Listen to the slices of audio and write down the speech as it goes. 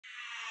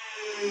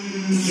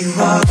You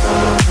are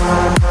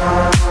my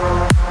fire.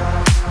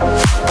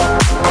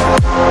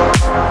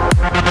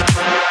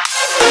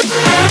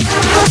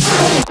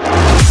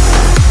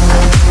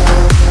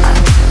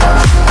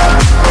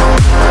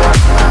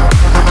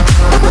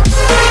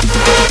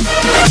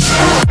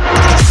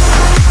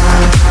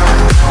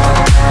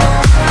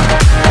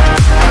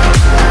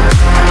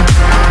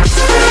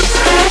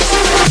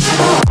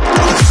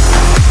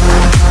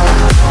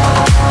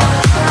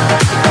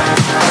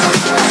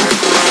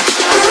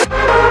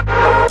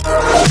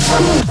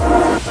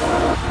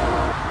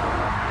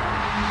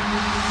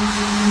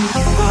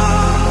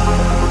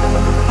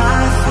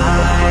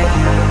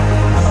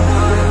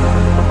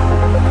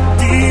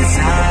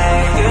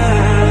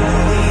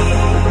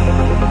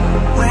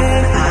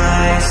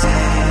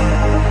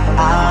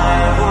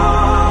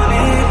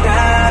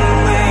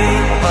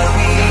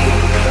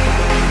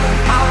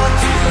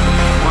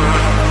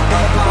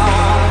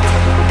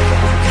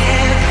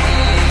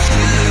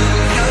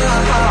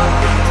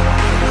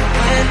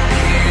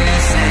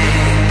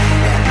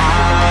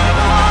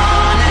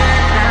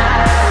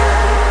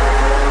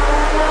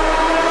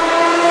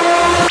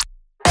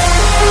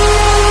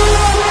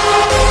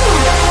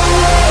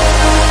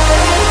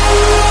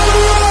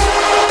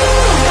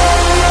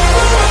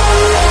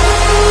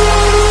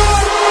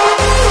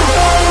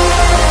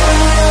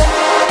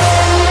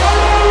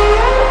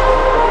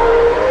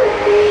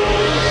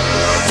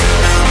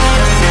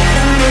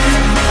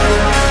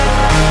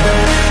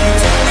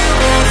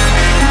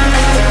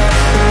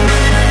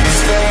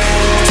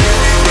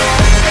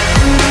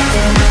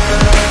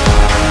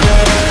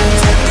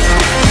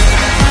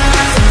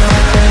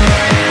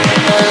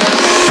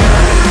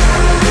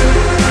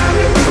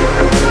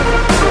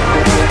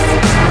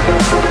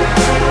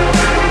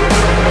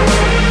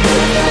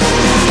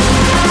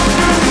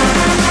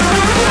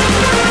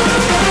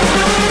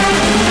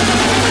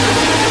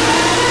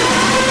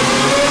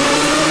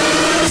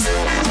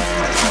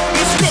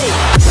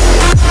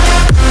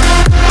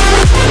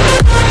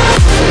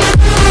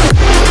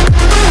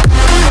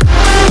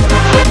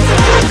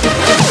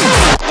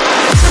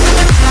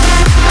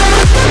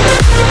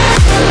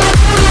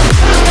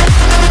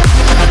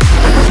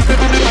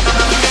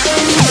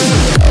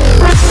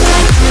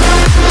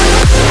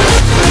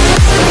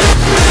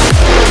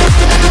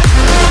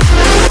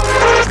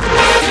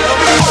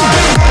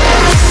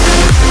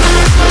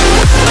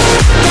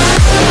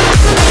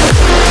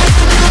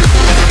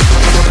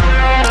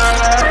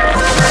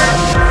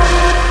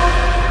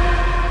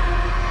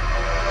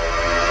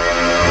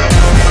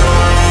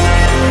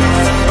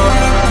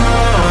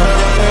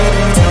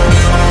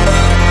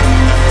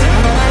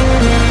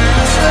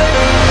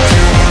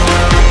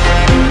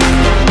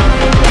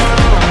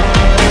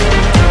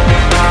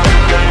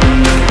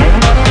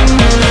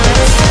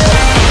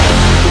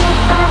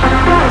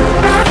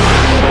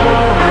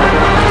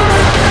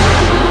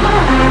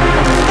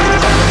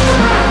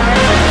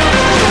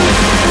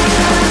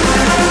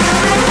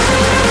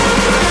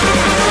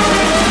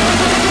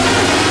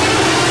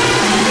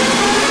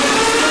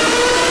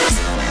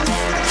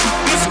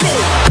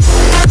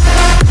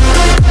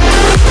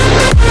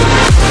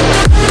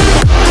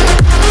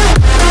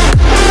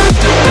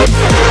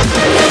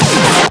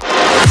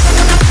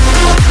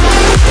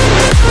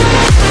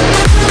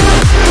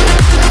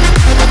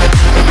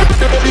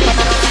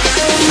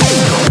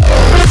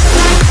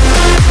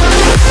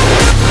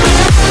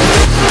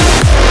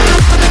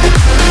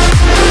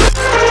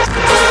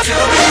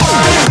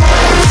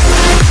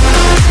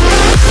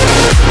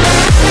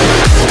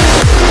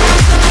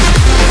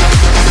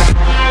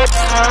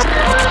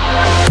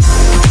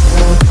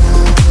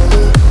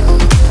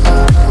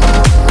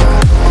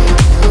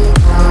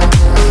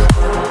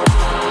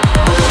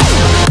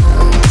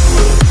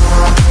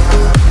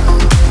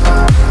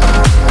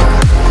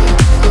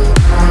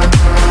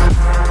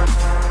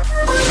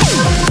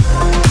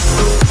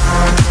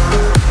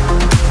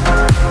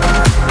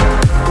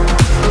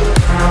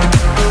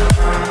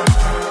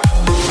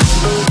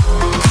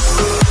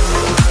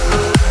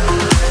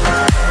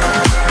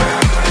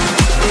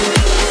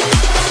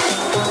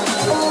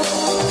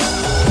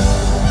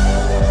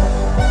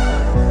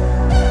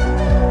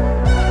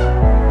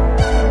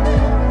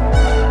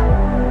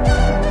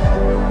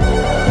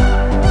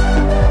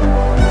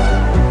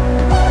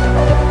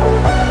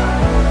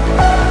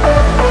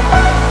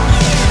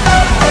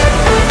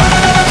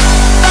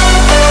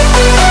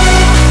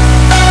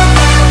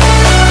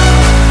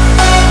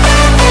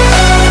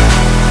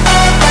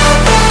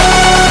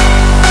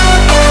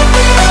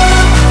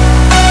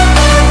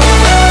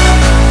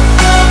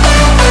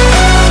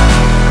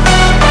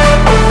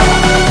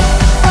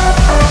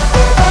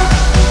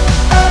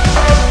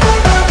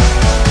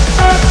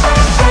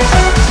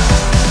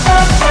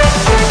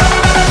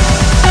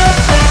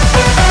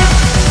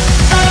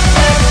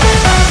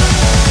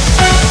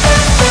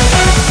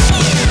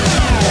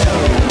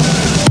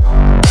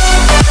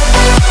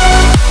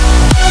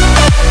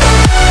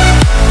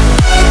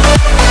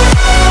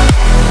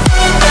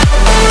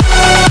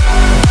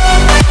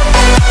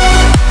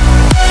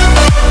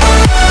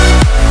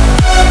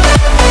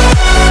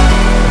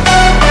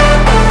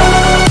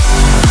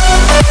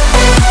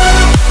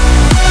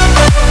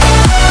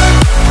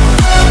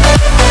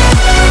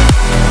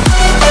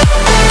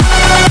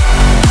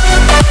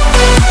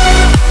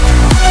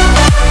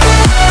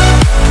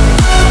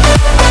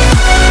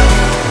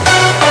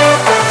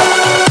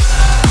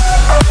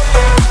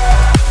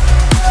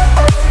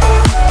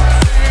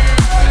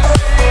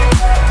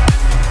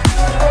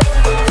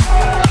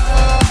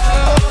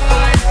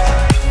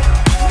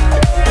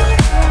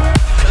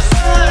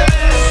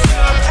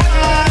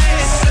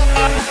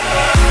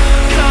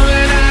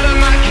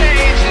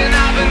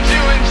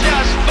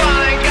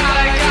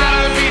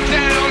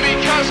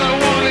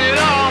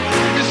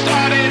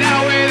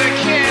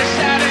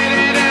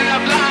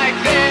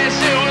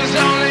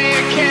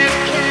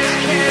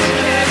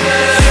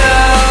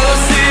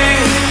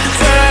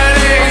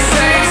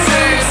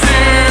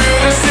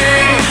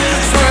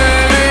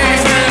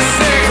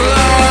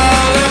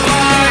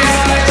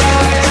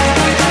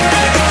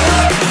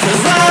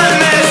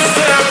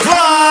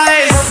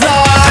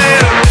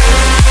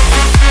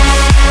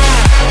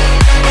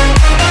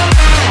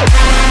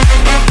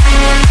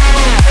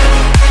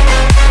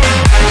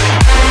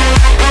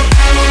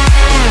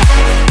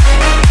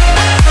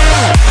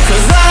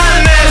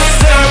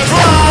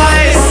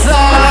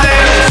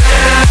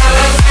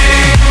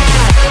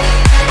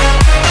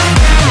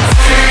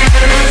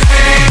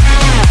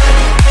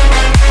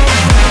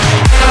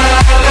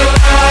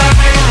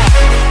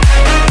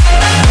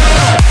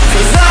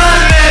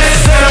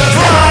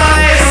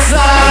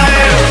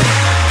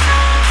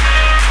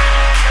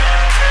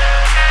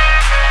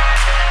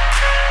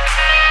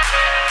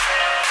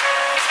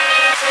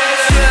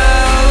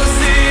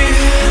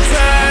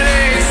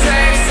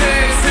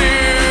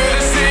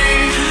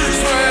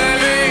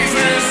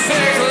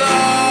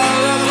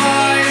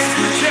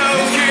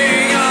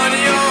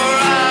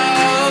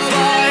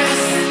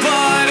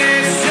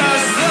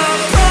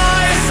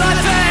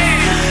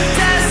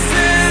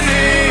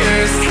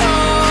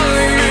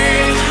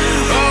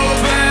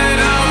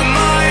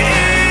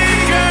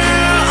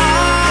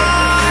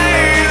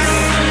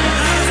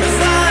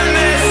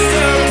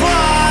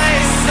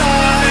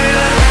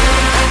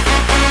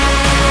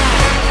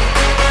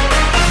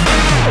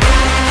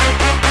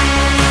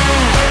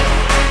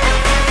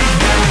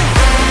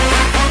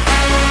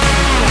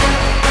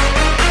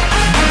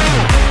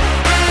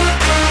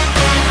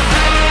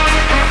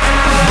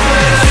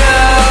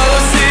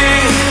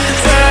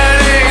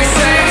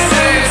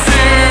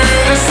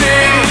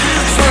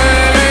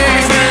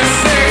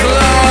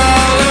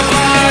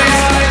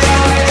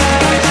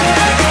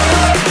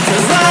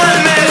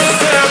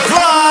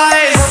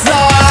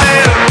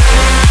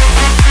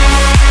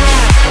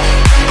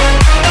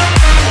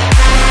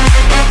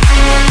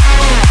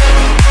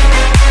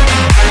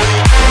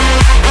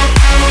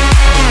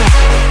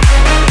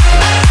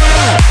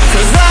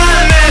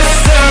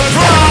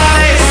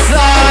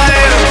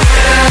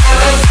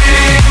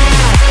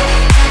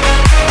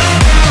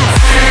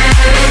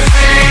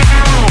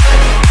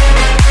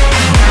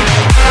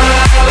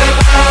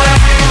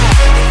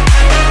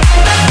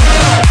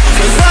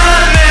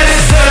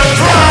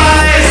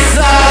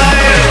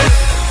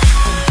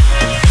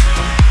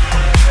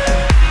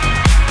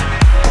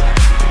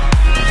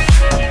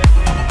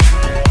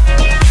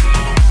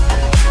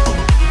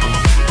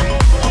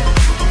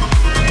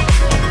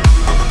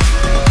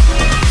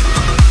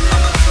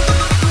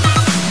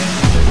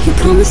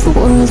 promised the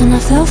world and I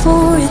fell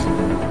for it.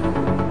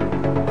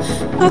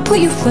 I put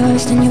you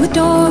first and you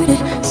adored it.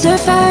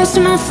 Set fire to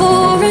my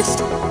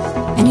forest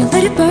and you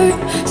let it burn.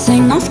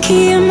 Sang off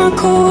key in my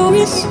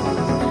chorus,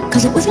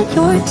 cause it wasn't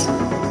yours.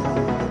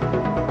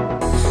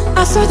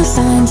 I saw the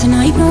signs and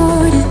I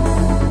ignored it.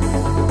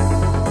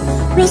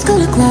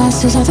 Rose-colored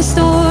glasses, I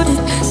restored it.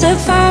 Set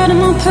fire to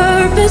my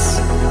purpose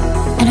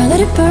and I let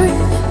it burn.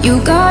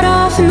 You got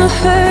off in the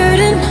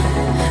hurting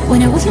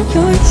when it wasn't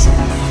yours.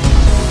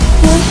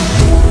 Yeah.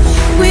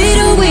 We'd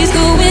always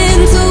go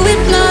into it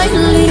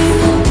blindly.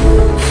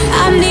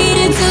 I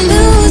needed to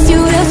lose you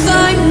to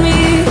find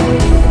me.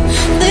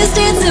 This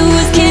dancer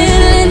was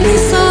killing me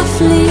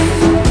softly.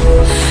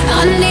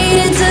 I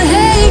needed to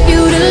hate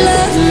you to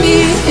love me.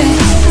 Yeah.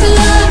 To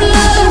love,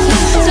 love,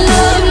 to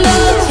love,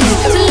 love,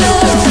 to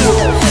love.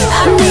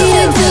 I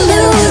needed to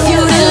lose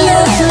you to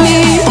love me.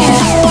 Yeah.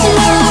 To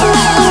love,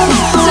 love,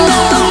 to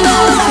love,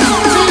 love,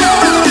 to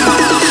love.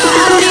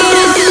 I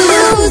needed to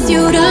lose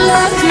you to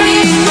love me.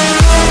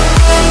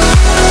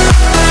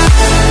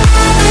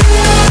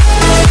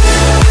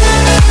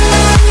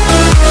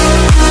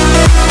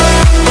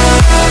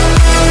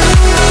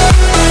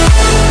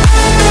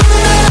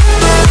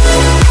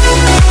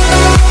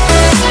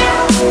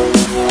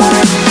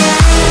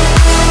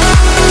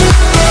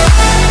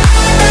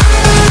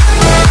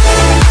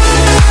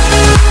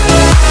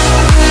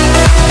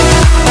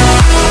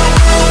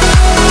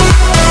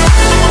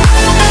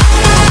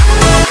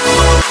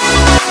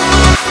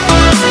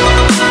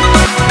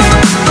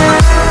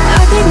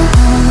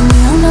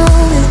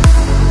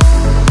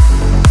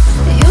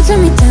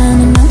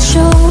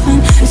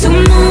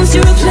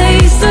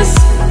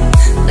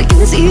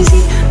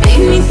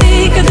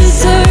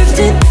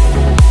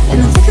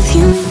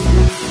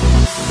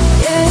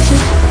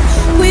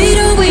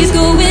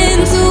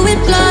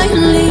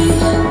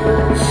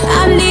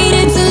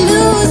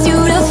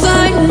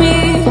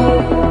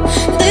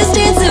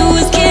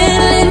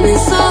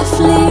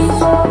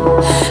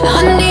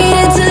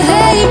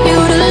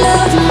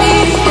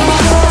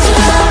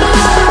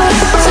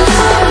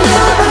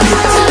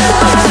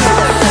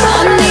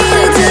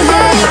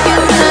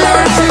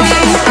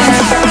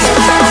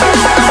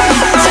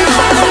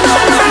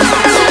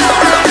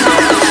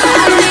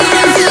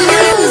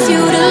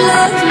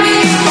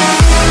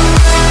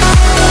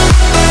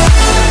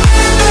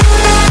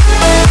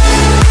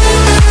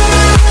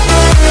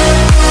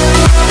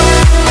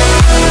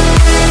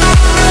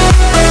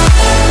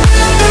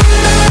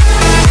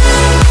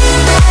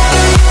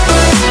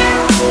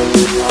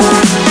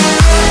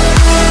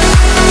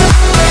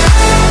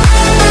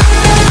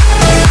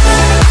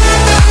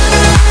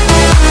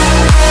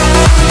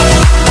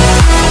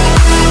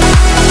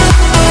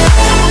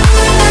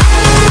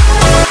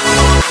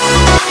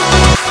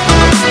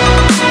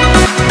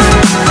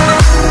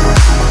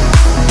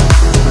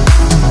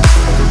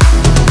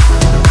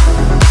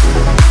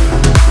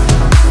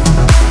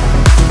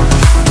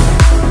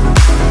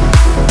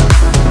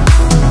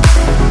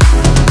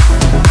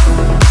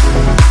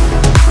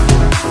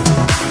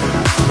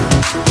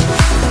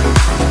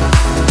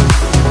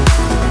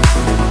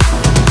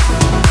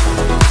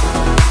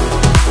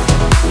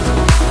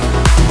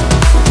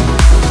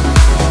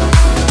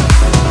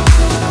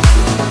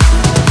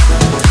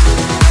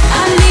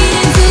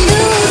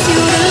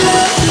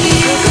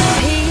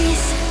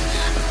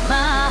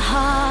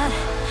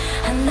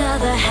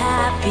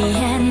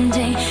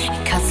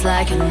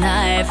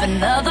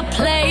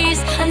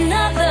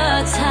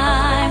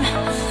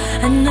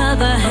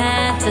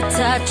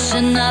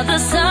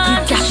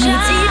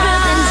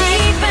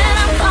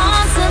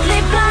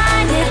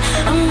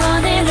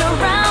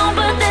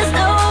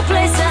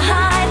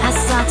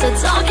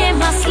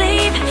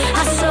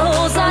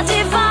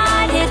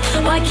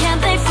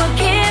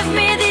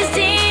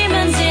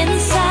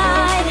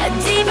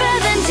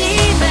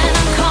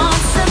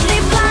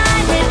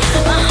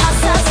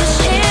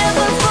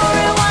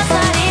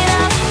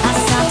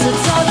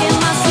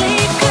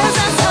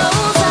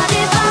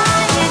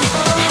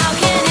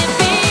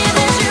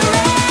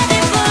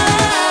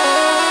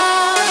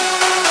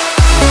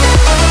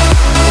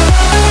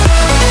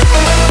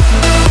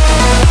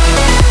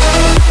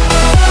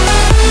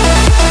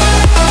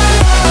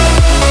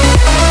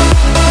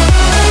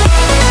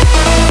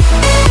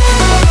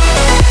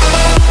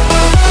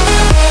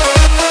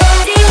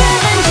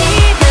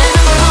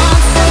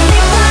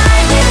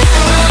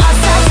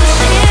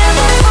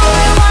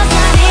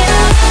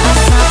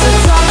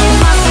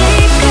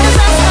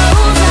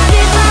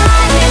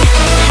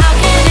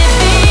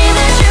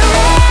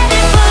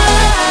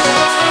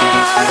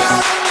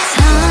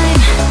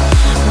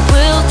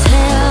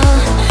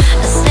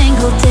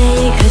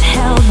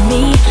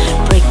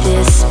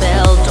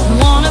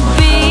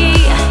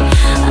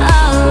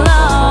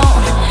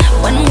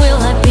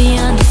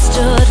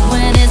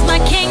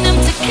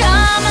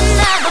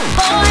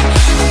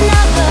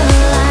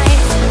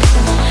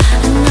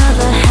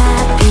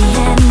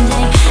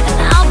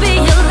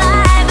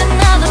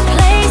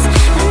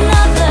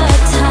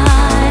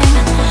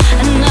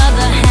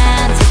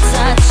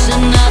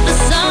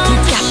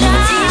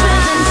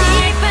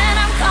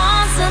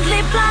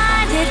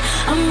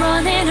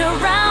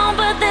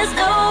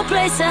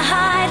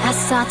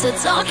 start to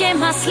talk in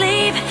my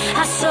sleep.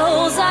 Our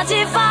souls are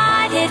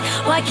divided.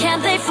 Why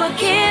can't they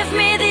forgive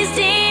me? These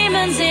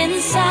demons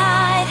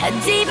inside are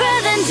deeper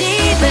than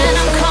deep, and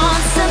I'm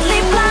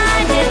constantly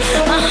blinded.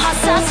 My heart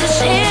starts to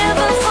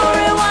shiver, for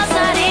it was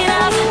not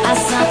enough. I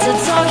start to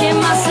talk in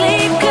my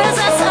sleep, 'cause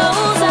our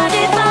souls are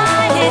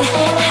divided.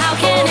 How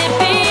can it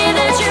be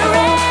that you're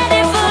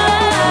ready for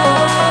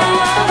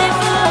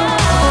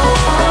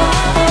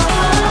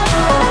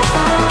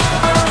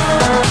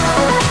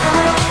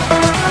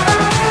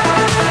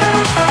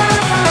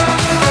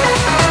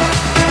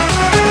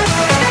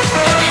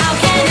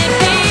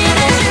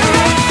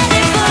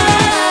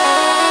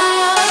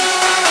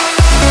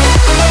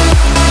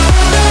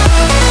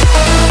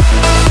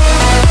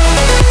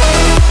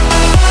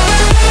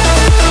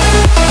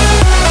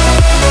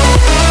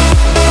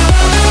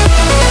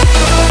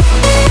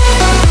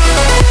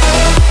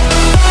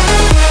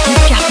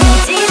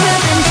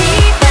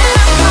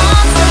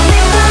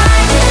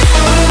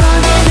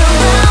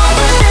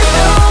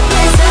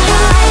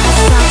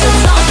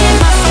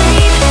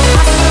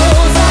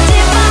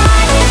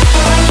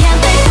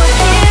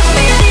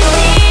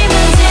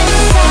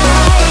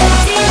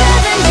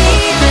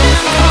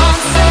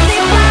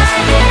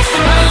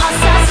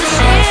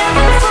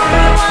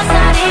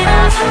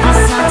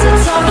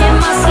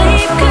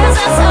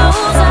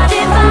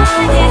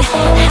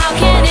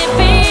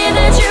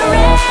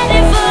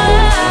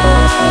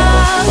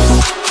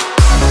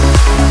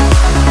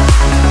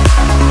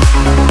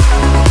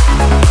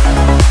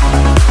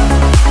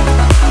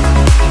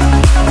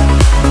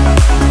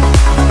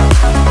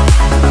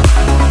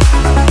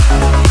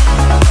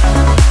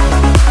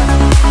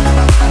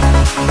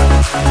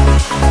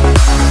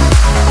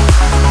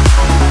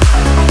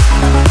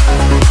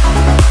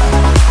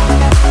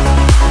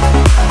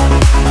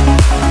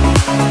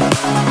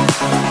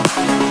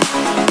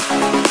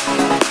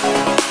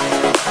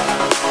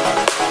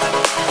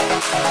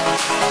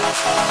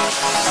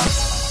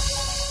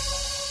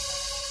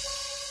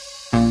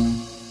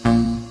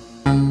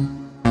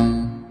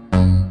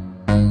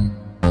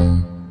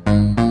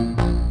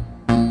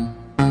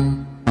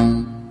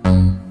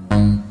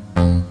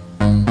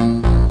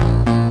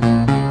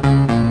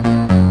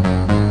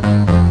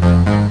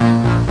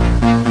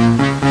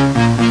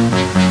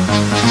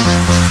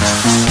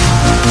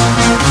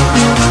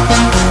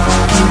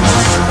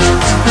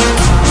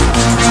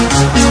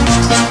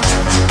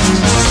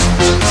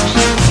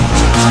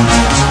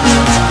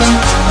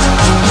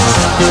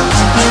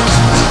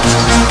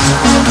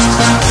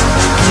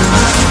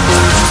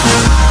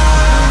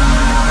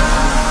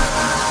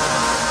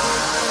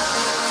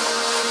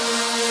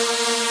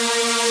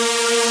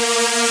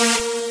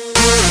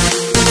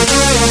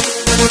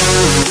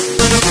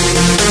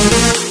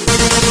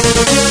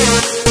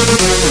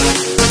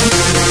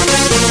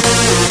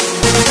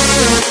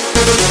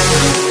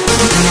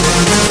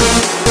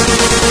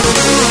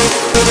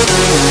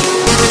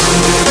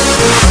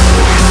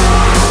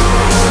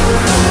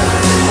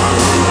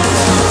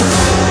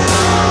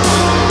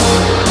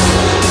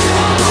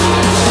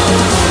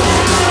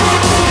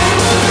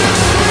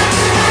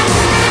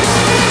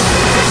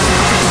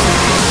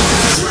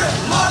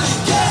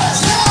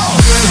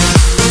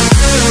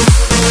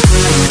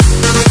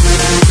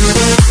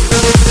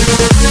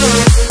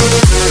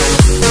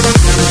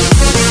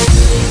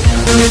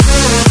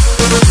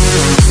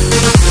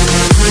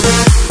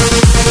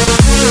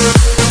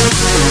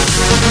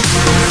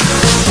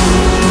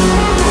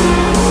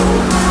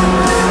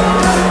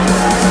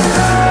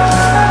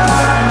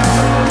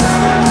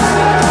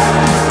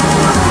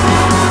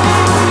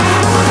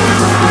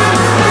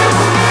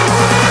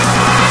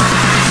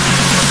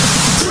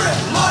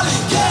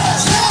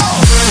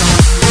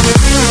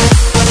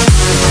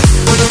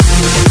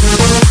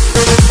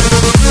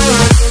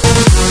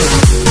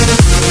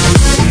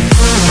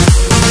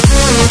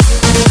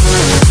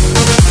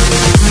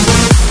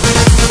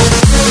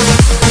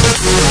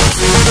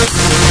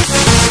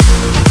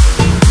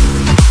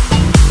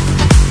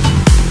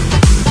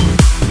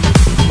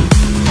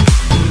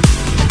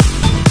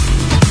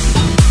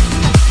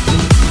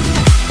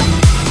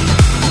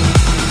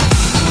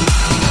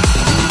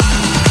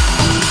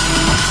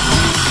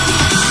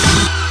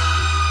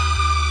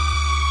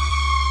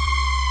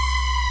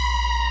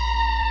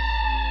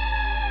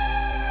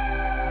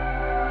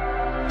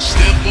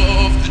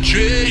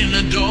train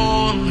at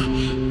dawn,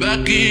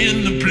 back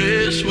in the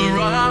place where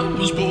I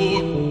was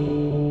born.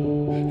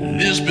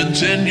 And it's been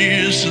 10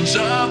 years since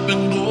I've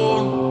been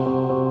gone.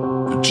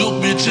 It took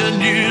me 10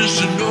 years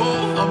to know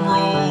I'm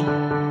wrong.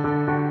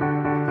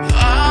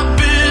 I've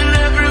been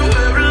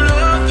everywhere and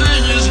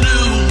nothing is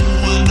new,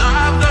 and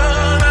I've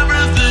done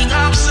everything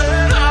I've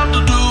said how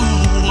to do.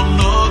 I'm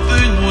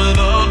nothing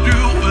without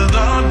you,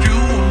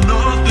 I'm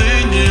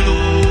nothing at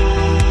all.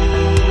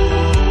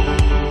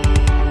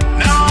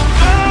 Now I'm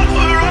back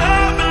where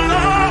I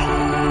belong,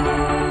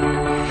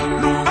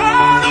 no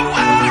matter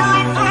where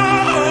I'm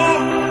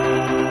from.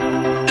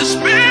 It's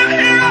been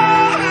here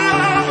all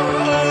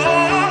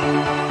along.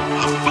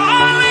 I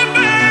finally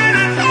made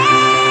it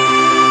home.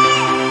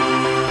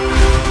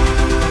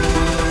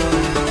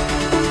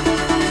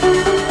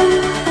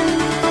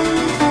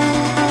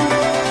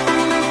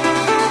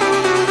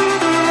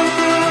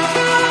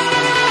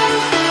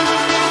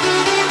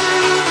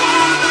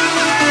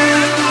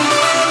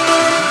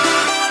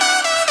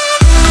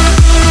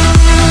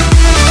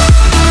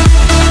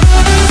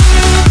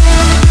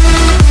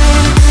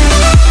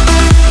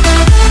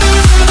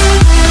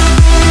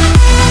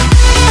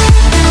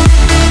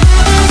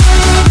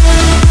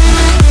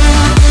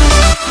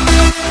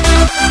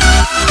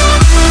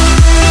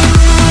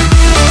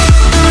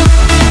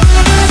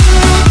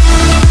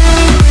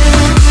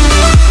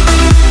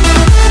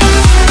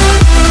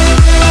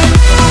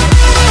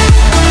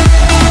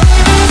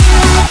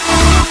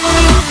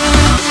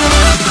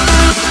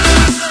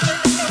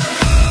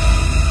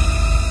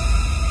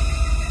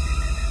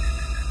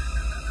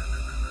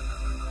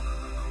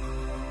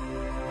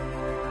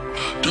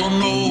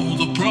 know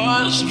the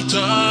price of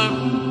time,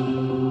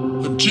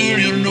 until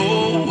you know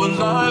what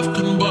life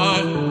can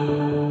buy.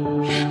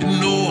 You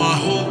know, I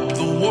hope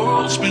the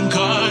world's been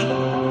kind.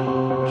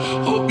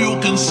 Hope you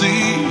can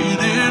see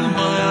it in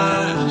my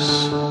eyes,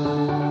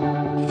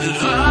 that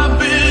I've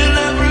been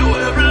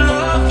everywhere and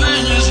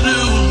nothing is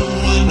new,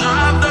 and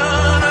I've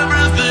done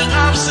everything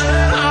I've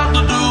set out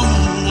to do.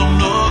 I'm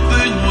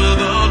nothing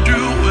without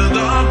you,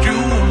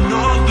 I'm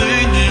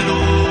nothing at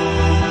all.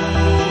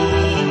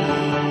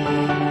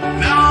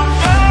 Now I'm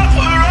back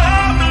where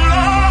I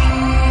belong,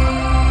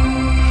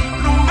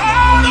 no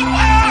matter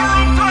where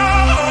I go.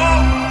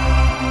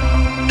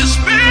 It's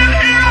been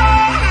here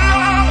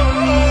all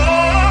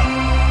along,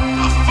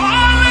 I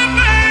finally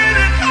made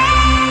it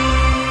home.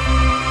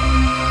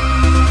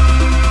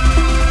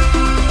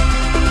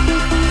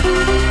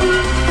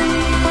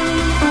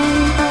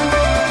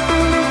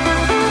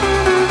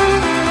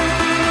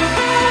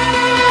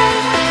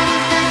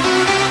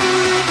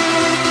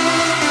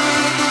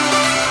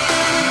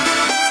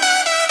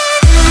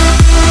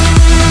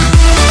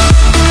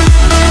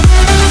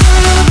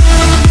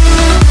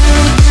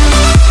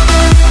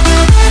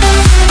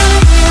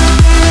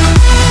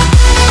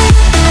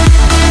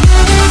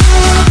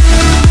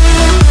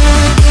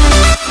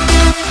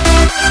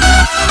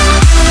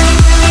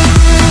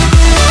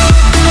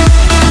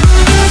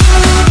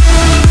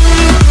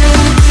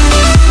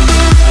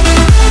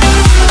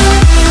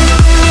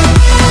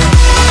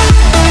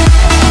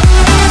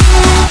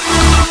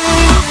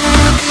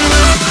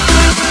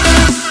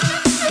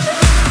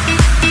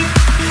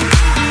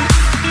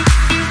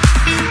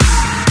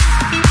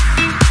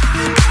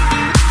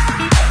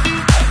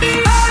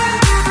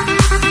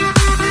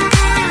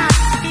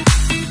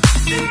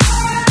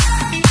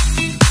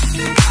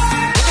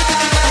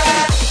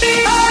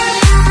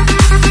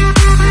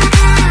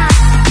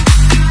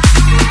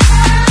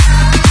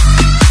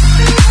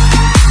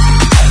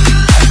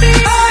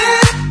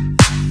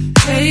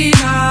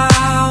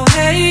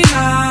 Hey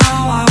now,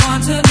 I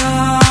want to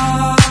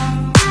know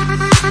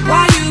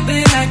why you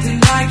been acting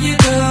like you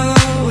do,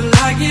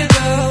 like you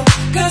do.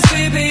 'Cause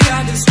baby, I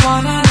just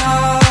wanna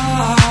know.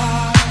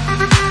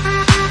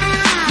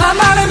 My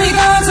mind and me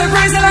going so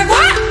crazy, like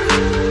what?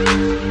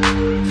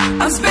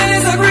 I'm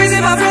spinning so crazy,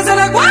 my friends are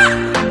like what?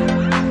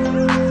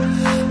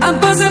 I'm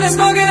buzzing and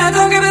smoking, I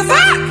don't give a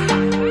fuck.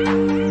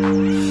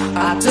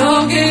 I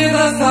don't give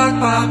a fuck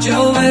about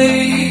your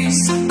ways,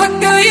 but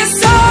girl, you're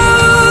so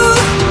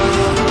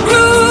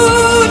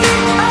rude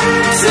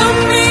to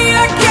me,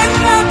 I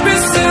cannot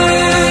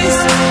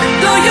resist.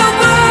 Though your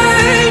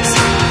words,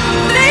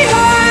 they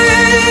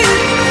hurt,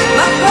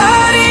 my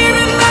body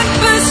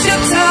remembers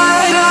your touch.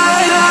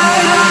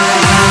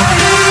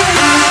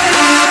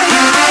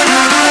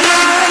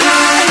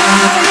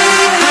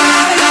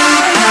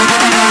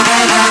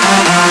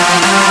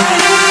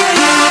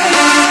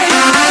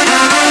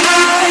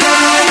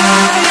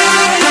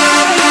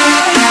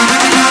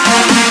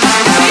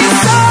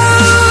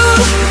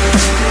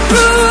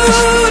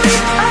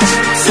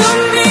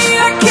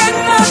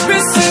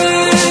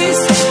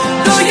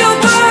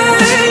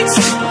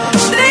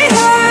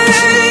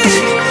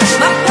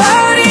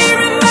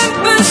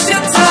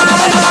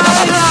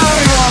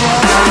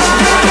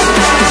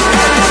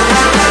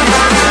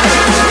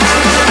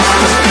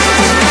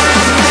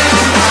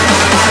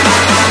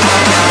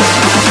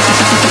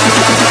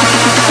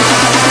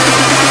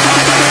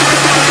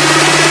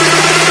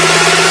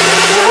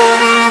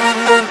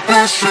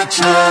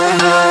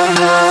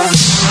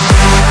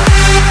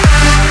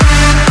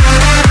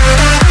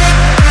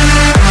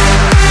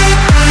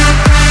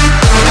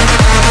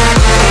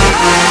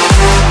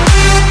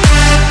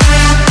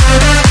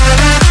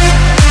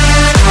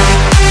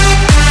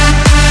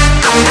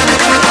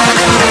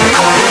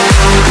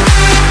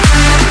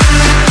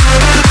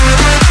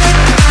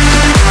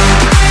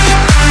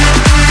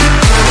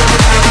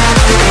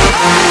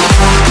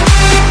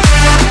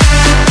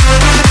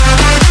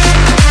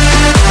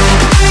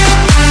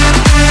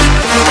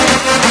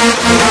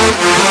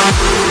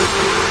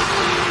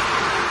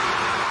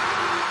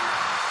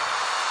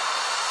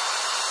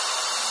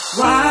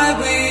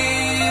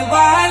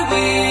 Why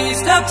we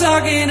stop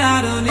talking,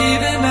 I don't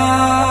even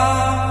know.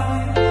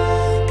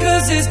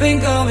 'Cause it's been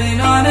going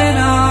on and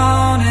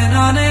on and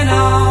on and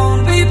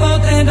on. We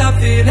both end up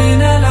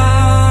feeling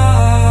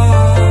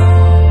alone.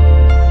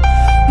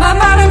 My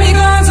mind and me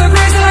going so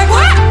crazy, like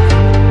what?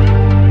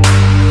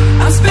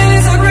 I'm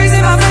spinning so crazy,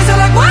 my friends are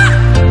like what?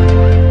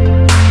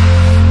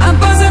 I'm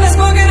buzzing and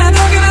smoking, I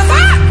don't give a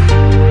fuck.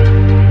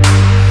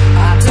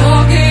 I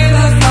don't give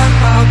a fuck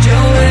about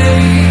your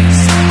ways,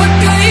 but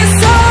girl, you're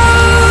so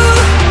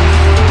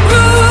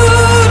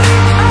rude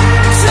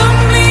to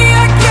me,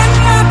 I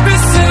cannot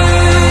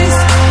resist.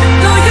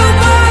 Though your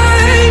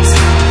words,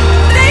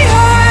 they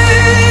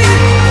hurt,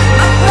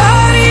 my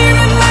body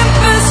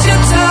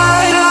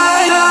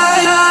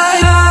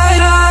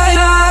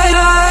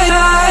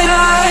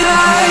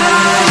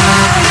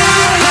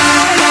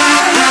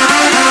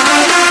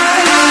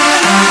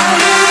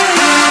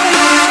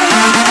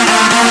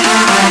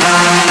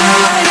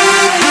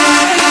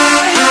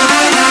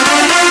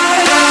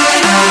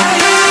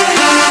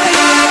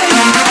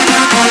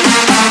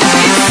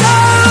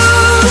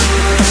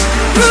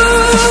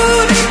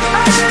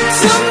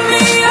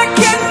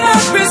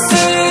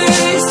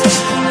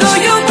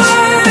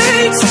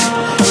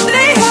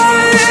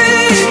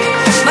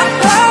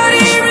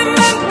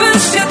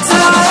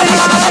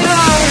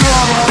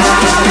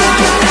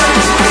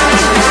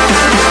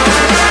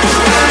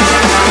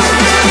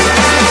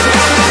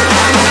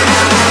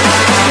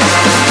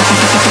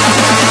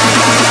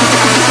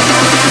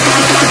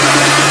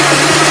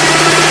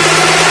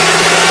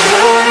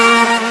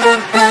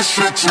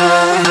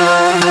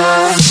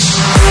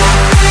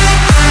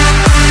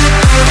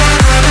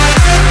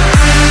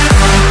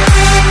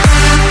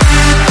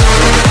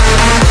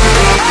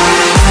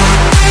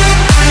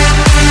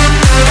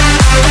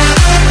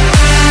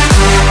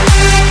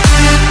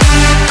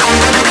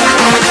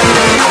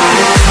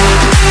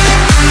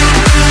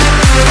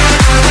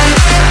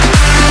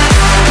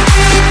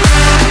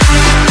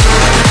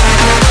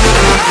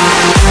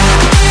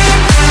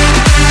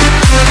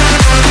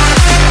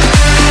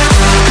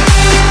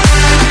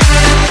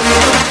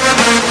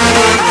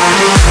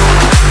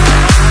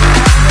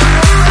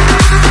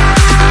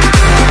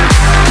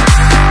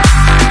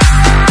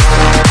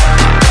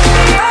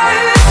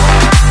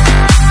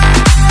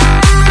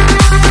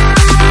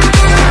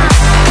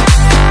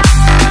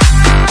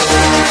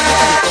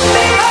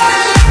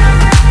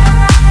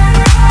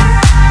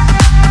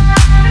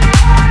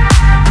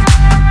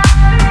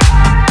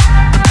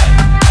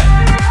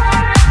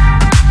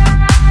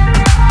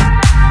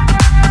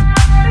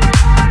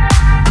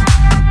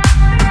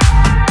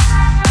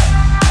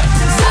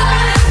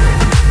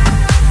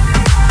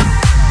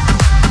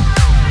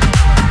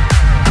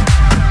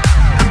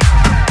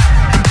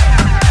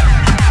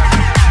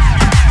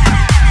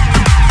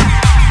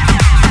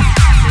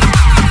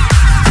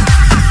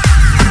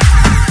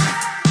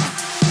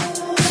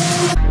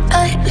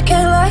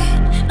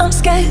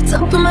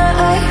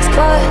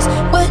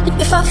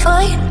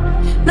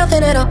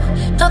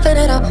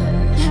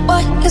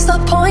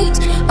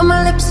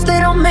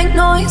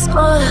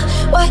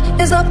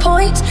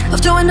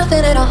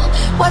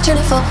Watching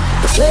it fall,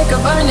 the flicker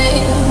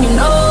burning. You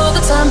know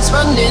the time's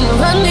running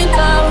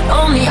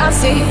out. Only I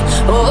see,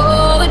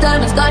 oh, the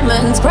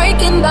diamonds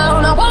breaking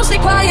down. I won't stay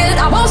quiet, I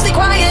won't stay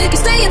quiet.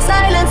 Cause stay in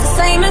silence, the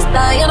same as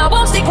dying. I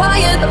won't stay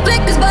quiet, the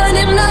flicker's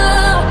burning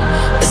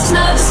now. This is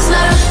not a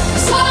swan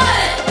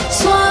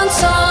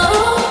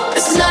song.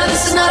 This is not a swan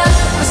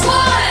song.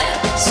 We just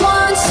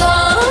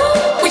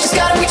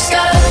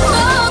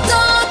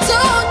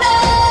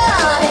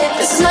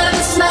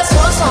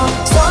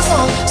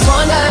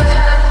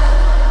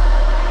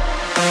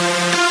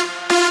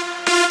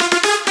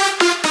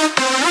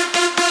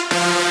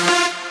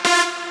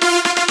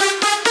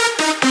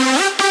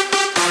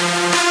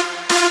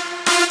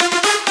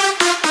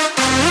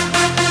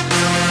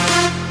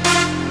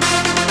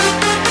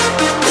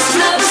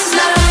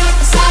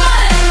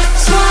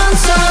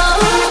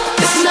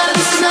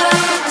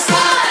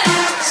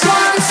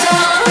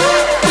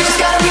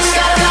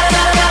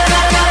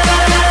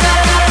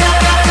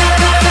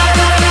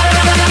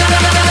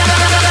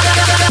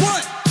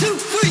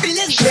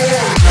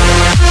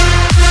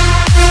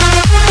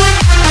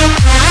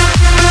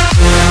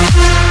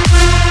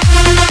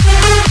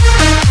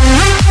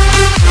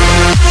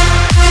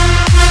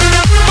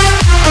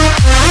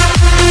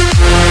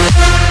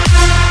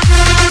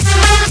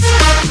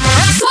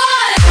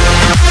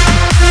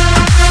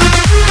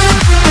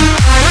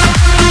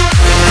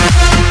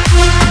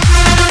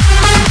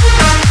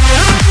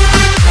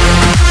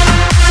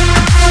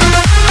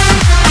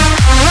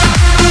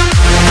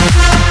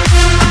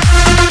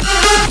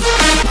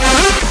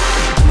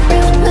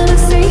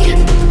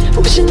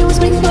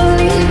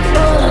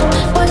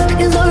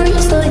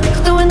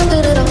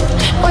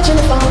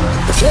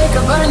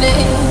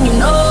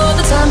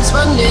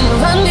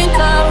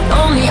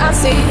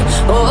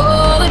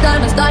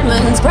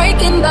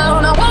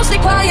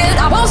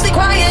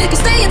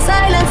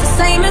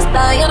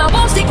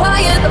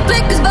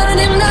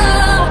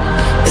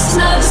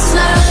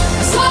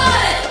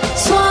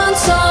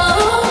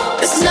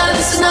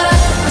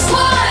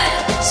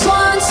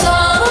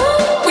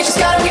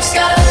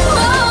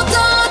hold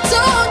on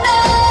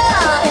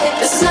tonight.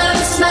 This is not a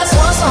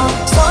swan song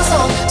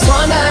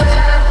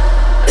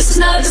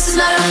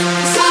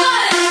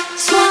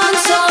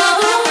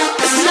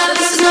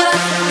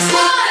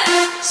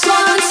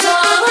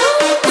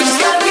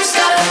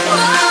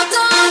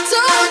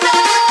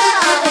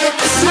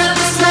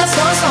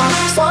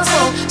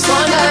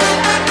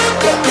dive.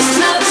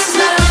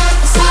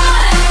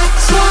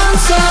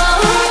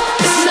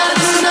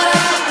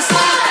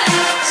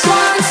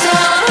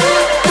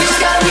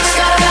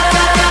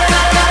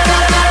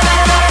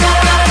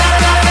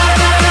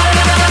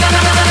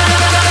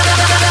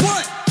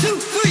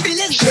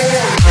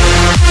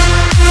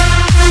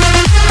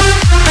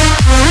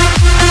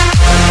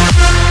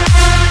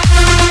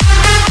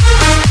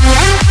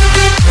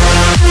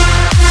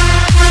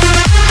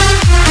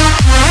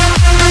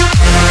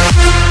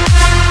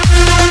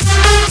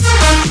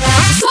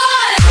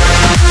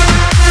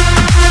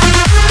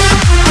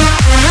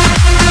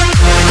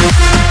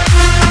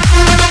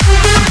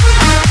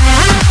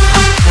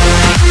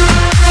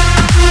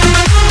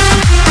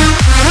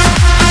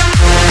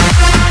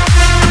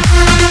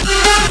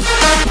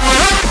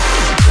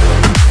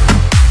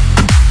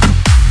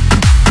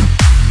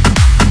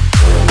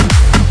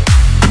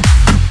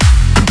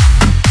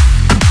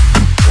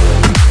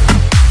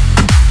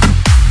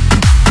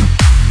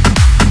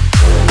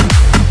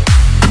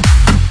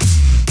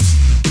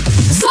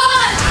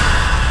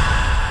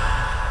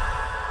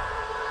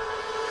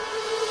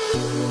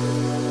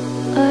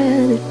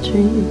 a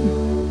dream.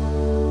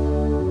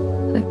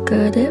 I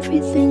got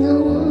everything I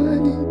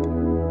wanted,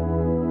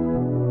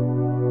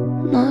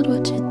 not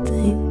what you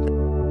think.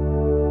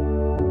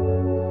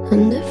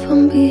 And if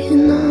I'm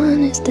being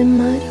honest, it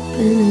might have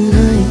been a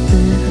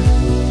nightmare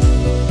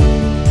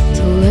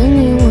to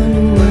anyone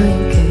who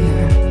might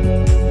care.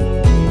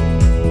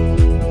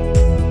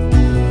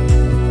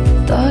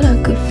 Thought I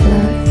could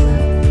fly,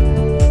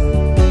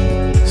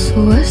 so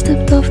I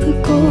stepped off the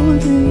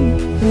golden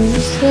and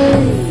you say,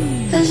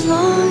 as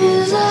long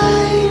as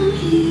I'm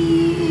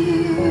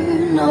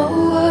here, no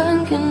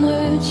one can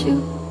hurt you.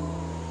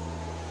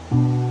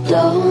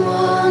 Don't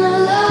wanna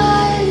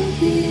lie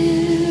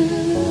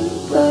here,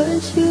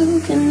 but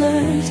you can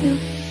learn to.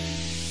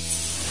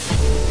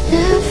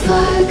 If I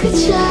could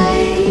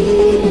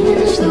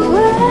change the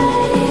way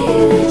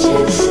that you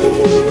see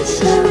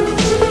yourself,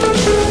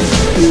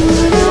 you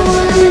wouldn't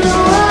wonder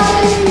why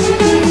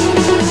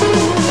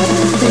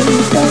they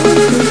don't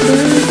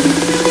deserve you.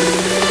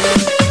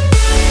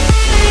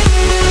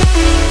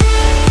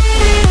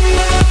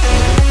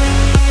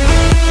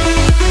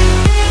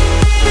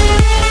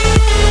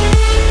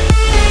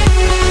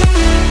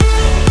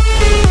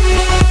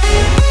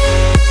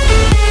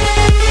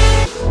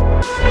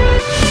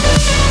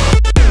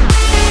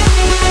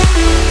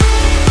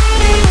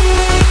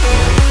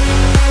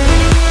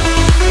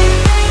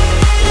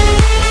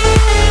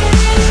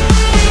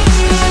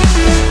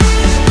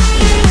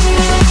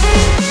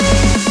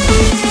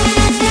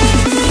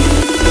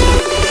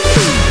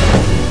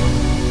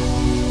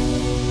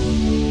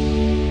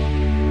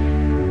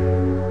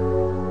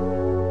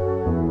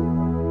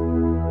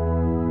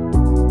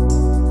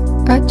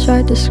 I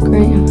tried to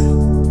scream,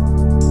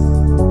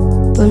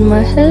 but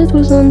my head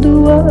was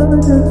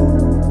underwater.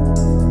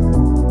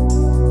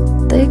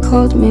 They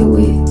called me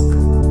weak,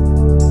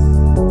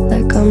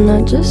 like I'm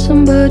not just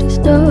somebody's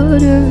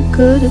daughter.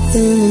 Could have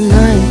been a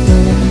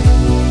nightmare,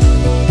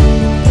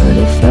 but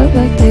it felt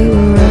like they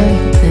were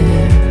right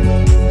there.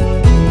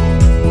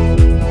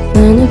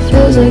 And it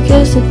feels like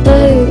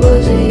yesterday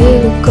was a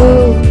year ago,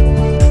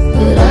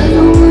 but I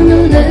don't wanna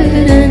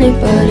let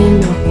anybody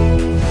know.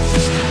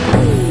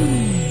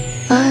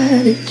 I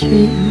had a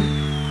dream,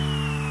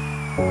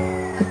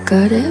 I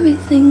got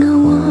everything I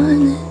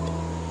wanted,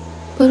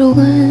 but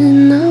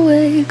when I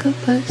wake up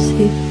I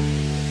see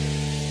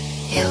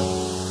you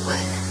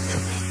with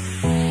me.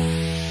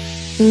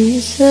 And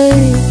you say,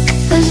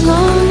 as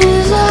long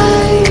as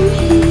I'm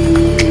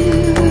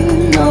here,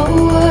 no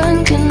one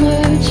can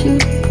hurt you.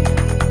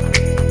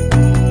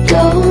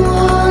 Don't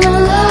wanna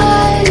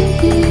lie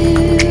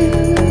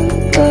here,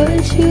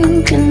 but you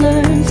can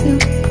learn to.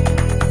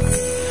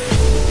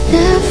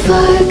 If I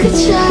could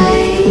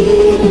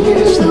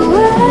change the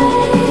way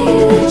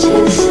that you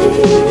see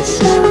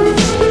yourself,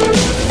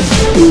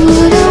 you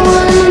wouldn't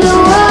wonder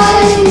why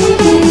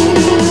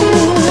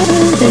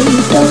they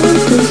don't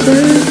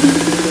deserve you.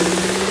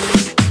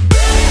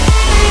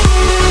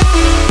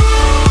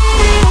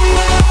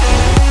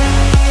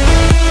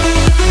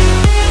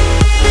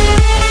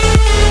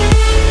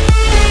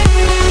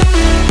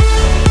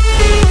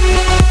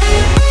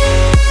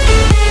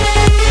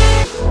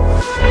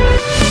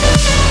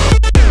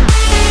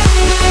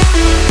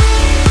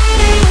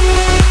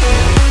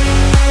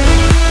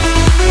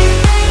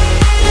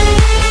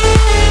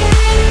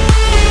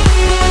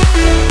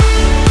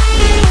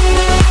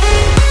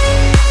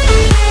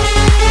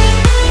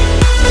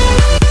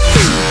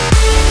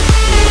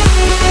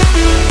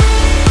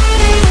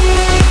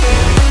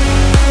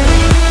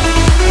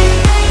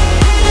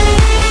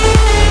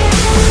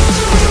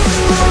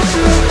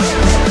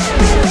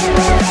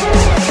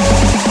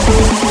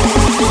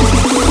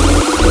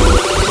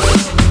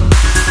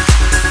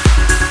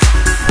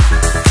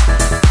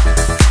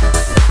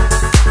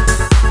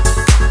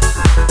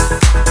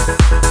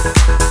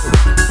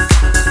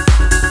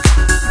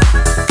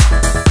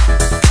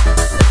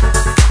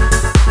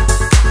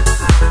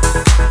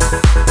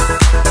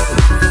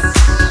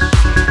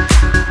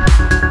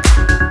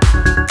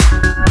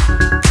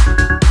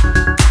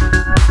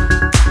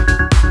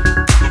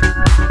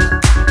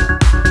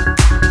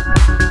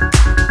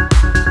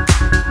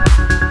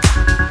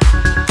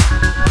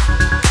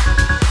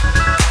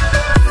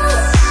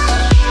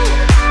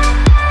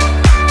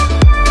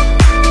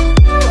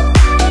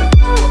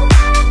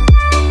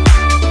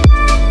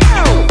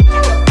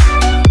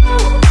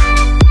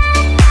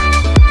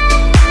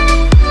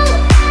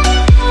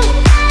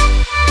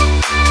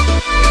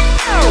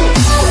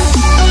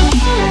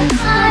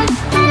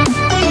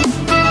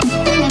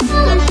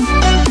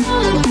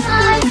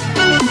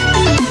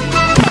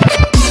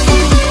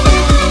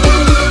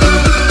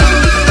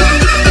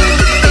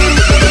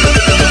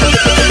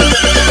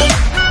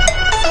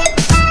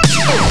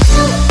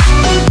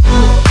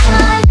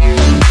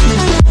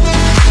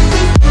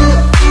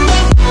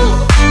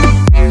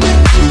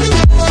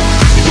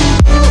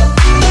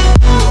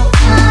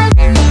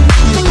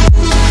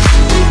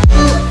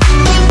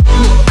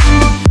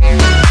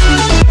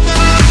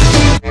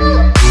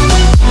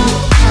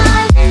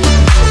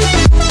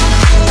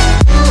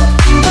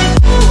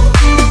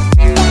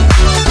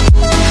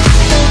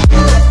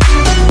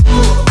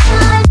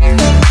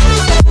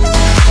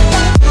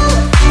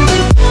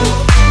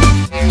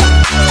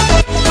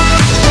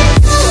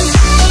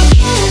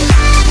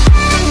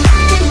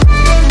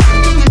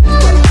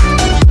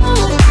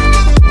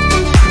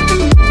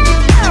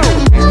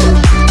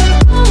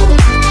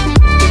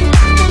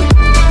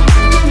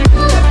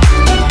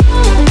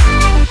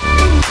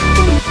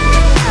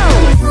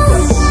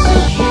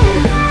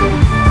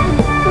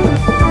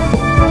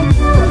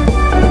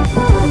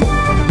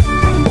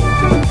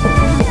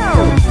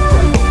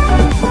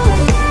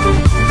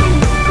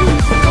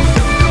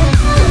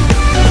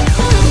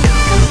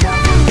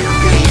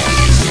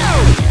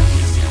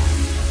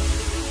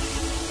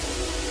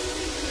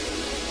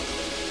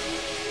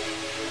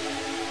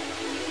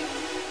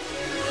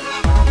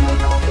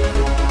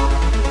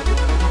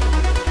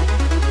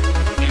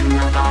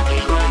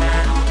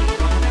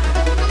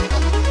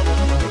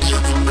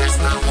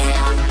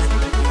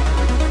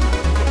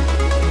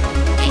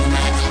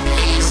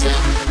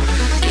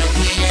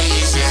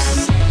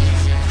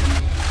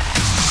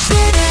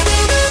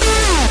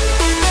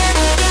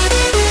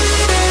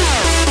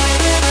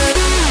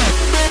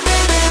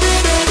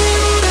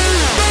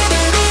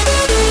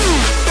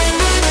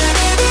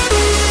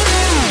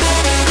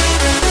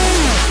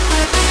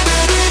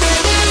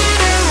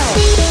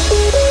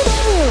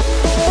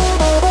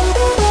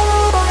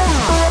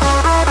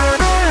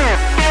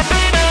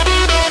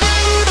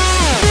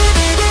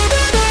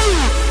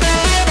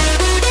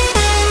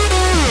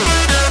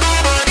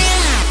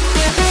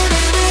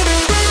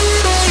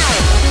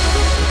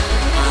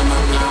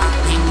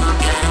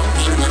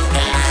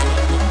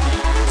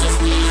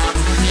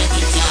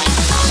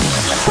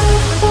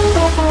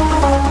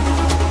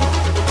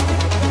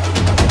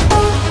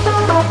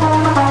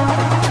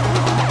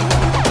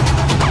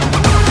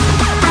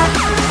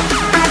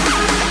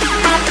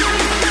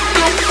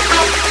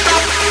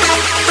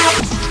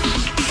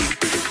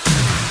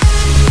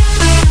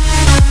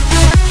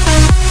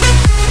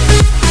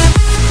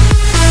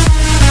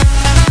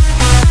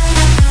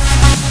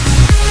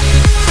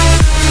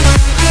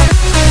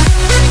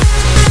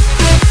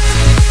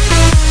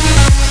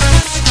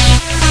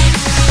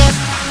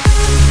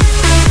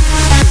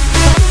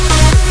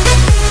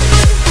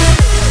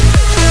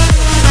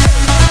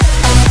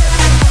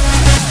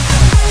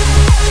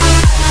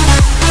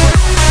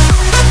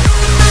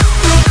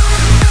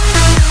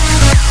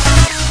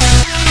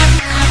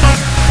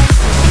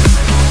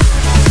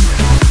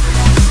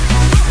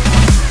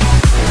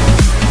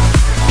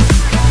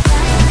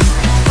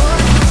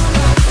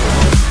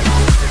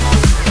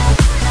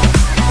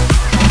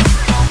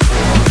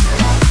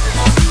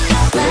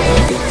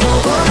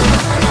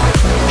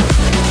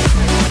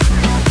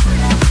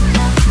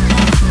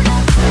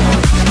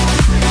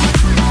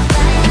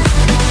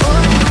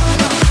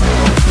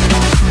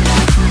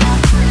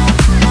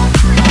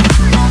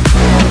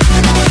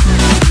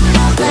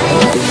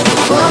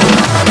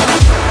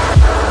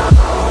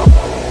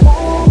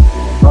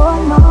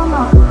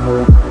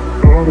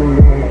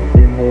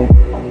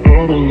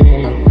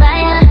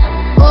 Fire,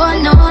 oh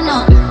no no.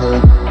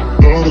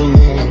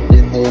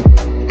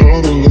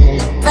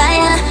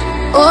 Fire,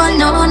 oh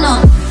no no.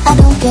 I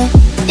don't care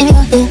if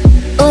you're here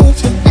or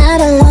if you're not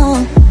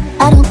alone.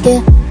 I don't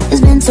care, it's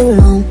been too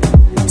long.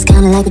 It's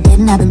kinda like it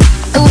didn't happen.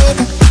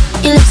 Awake,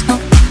 your lips go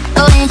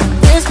away,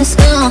 Christmas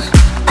gone.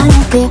 I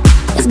don't care,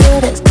 it's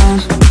good as gone.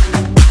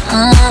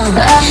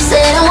 I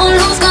said I won't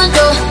lose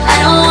control,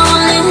 I don't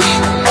want it.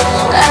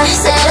 I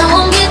said I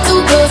won't get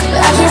too close, but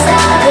I can't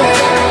stop it.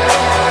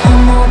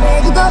 I'm not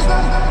ready to go.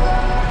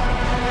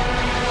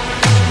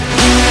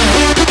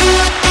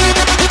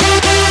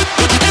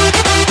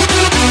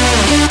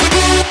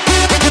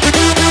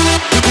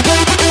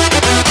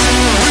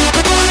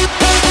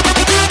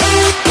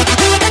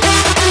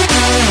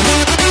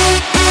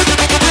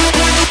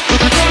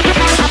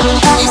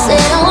 I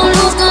said I won't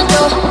lose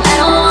control, I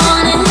don't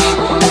want it.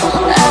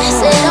 I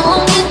said I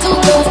won't get too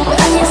close, but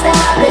I can't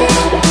stop it.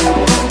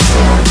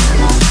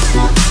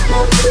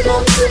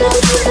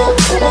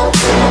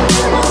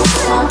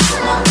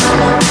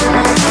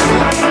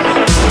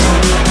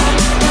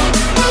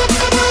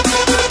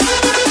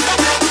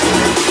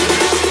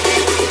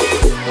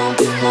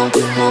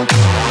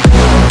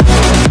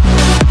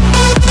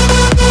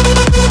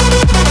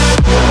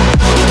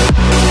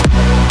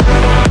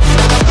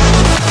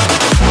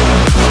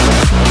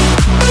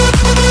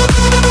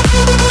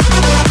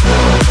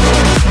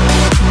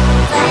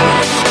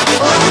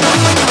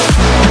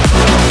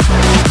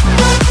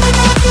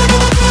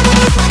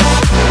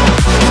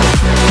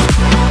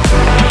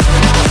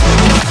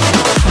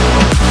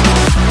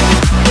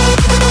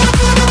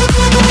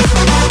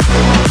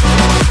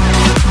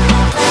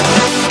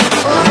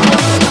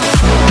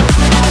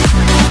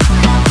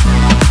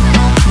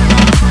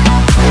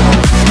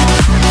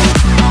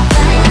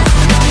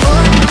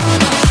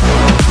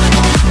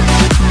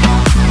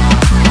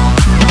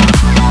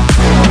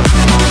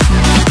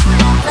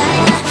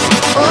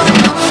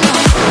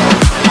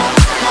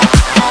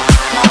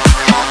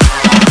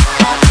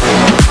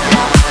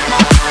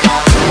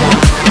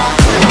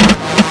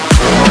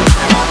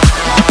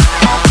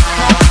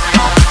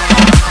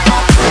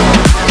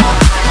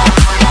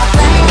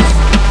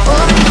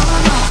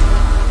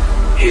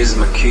 Here's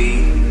my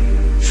key,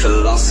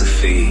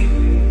 philosophy.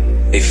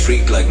 A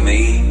freak like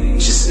me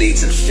just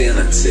needs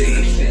infinity.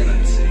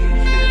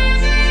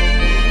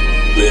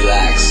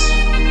 Relax,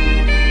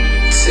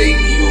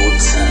 take your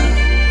time.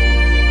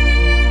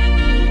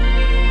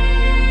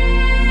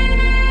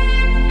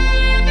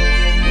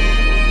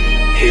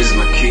 Here's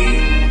my key,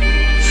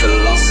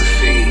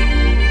 philosophy.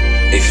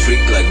 A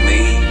freak like me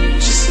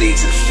just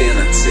needs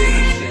infinity.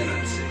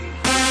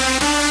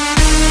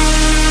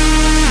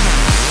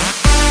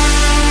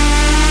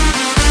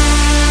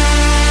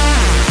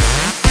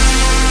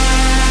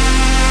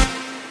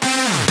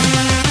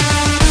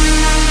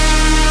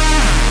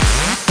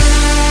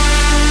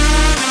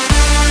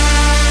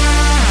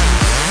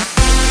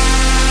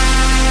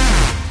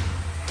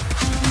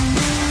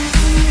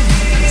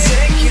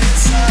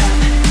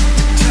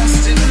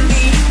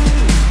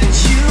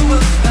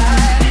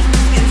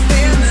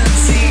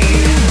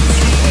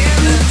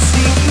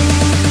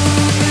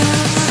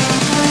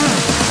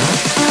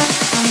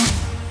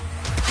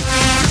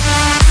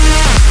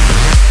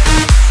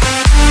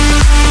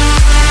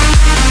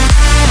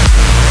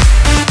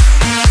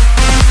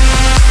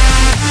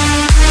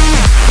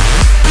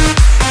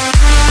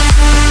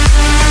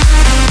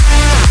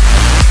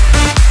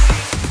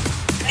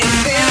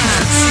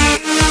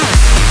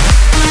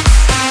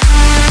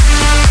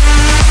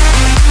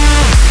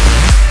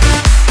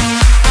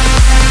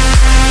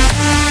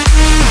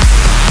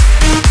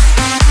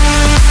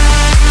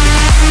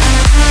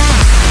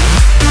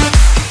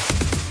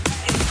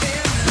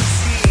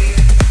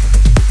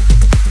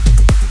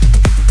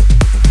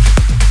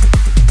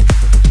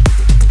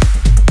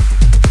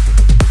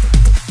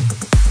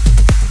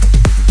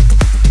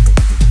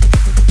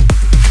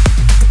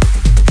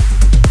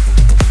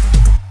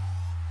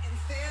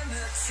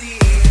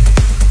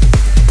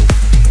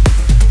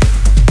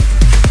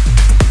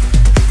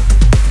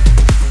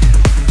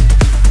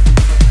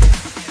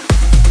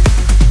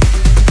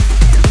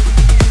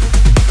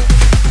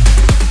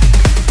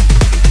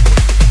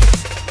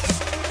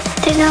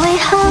 There's no way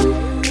home,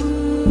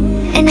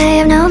 and I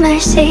have no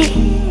mercy.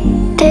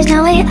 There's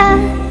no way up,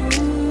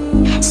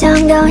 so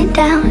I'm going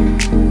down.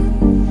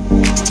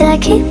 Still I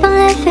keep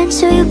on living,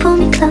 so you pull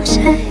me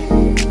closer.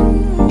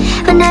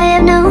 When I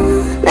have no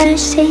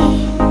mercy,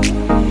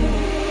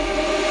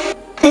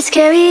 let's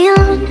carry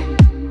on.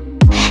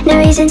 No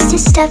reasons to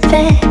stop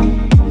it.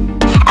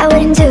 I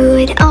wouldn't do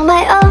it on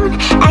my own,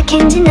 I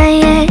can't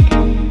deny it.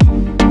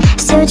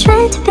 Still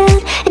trying to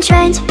build and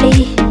trying to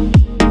be.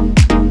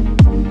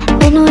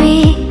 When we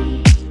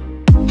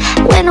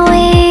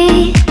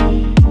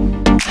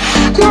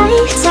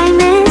lifetime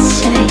is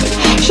right,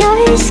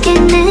 your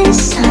skin is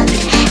soft.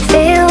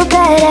 Feel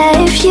better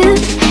if you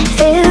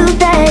feel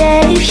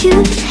better if you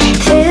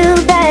feel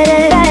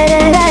better,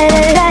 better,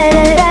 better,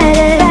 better,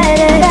 better,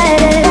 better,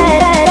 better,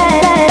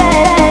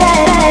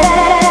 better,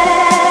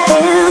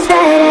 feel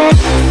better.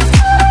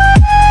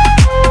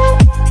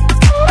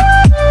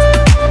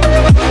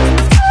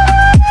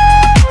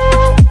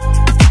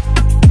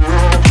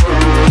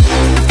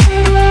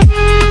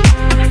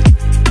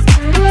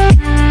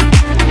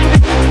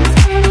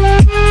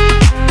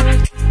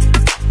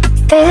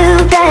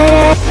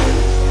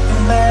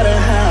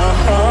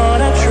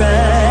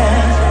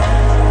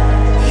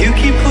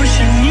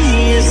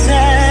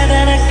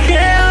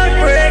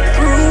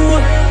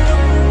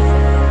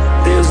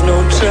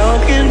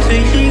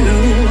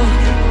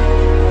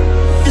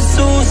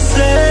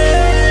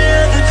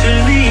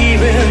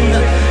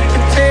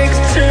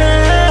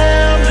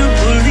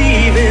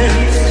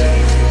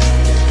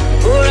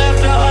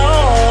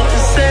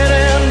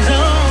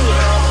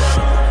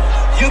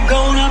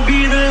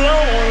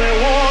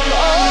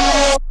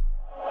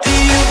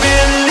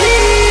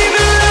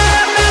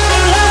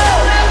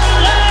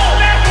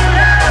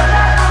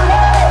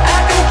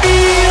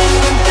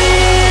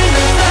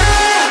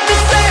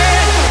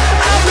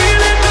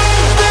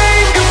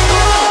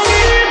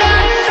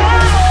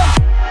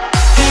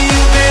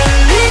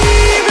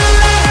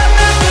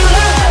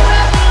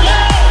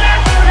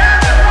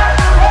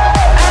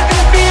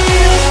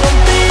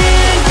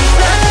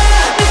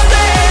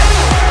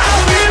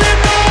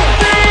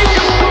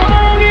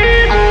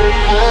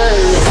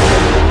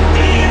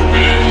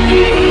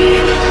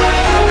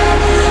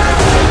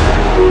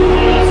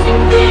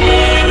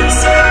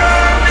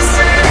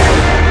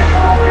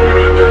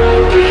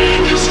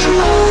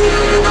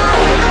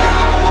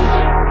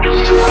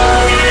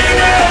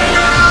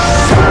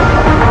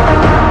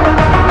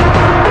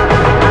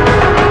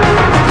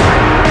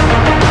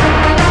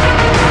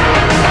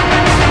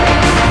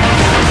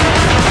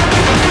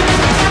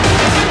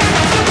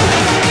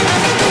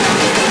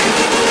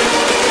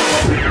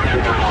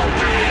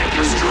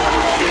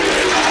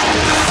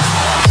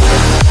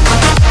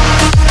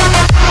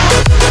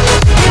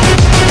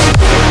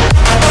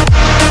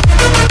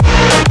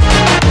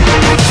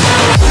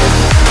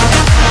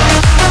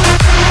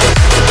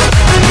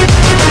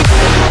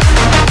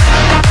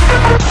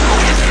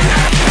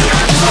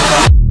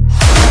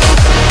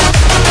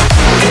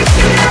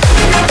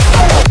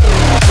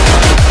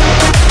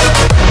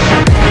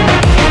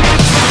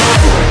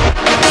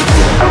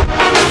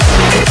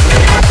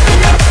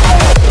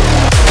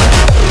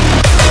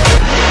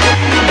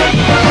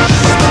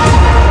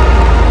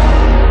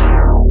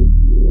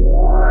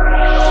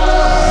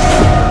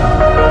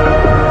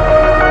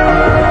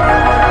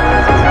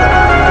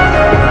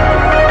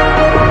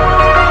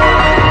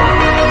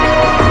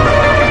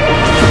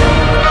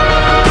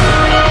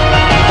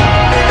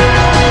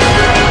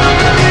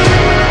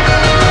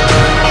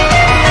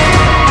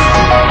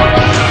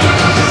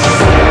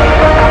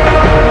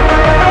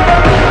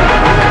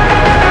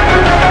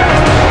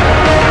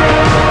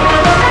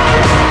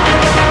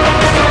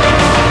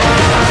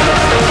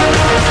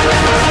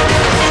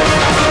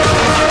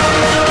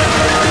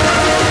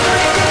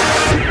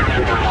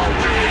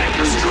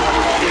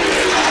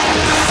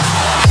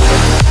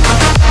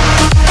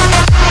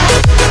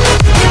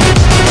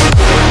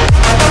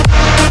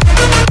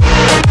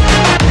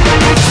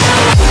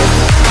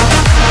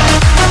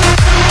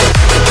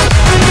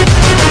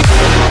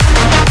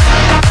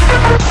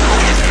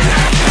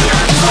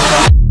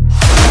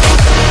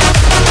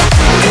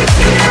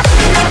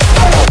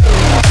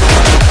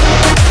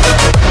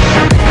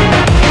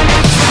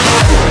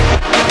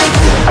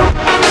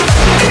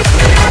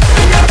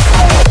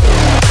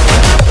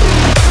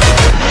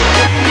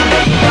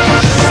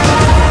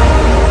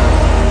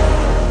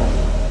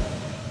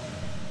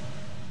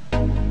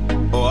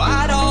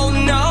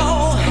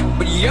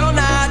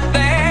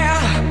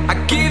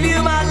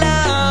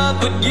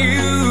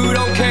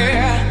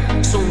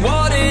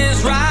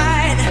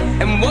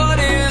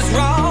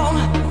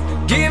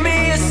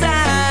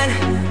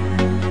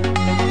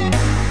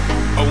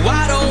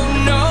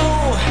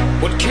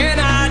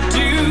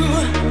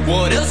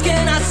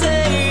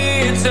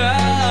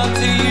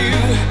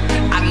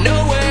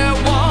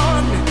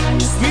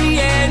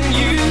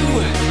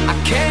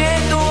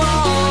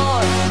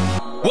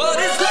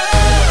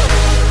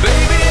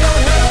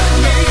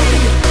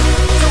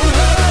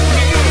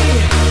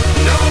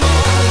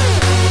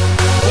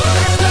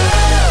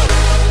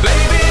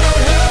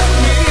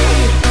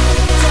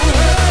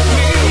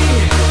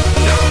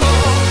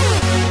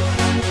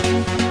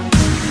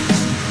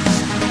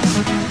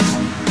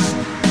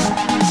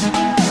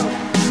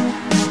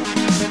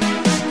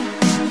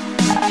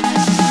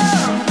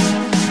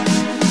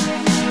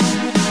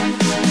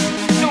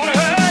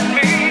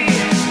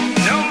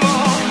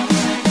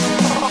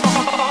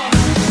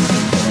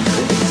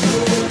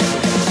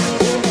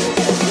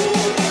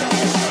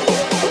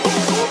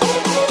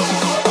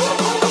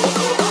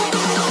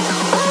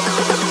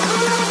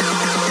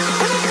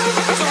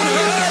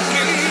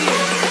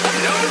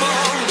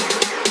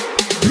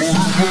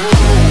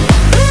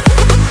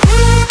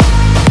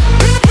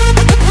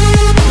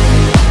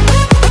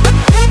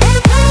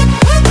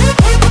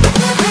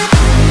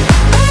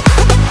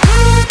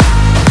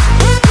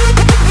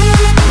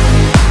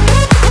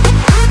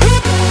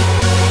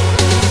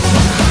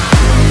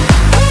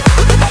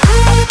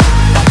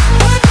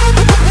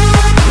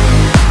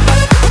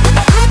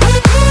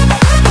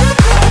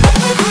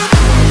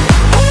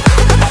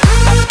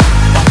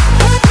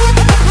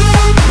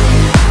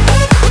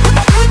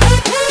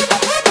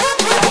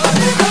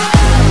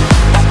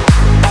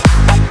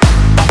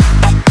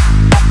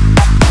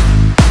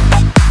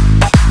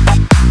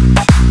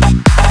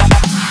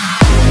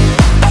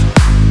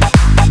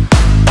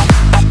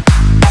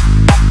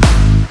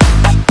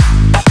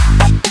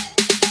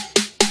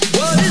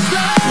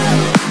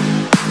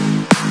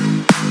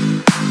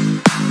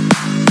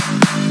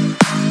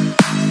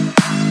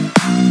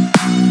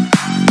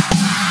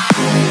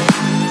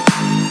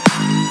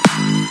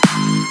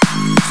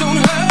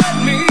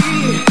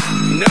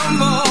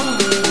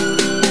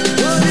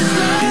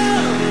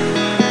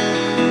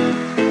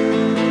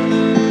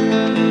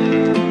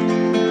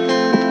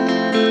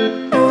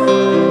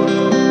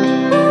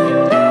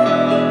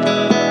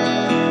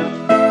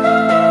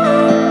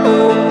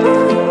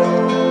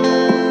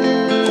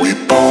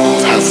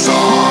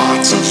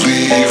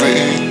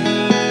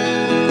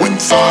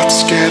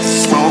 thoughts get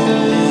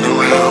thrown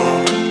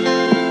around,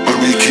 but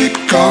we keep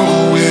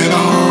going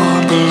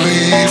on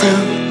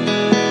believing,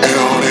 and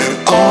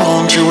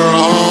on till we're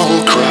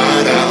all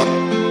cried out,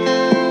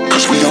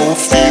 'cause we don't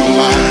feel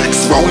like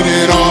throwing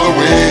it all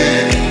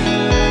away.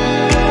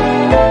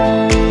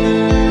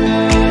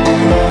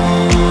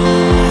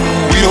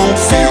 We don't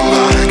feel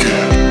like it.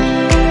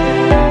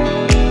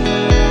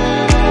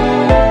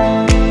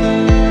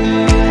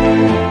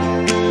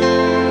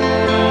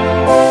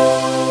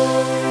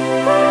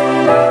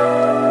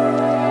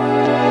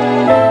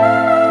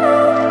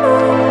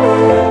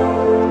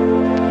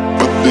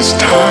 This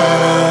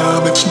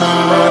time it's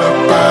not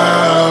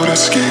about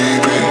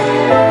escaping.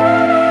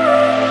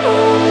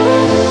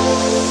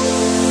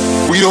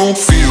 We don't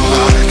feel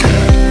like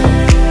it.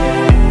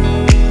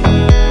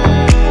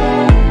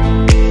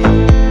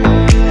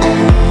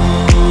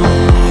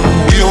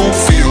 We don't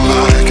feel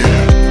like it.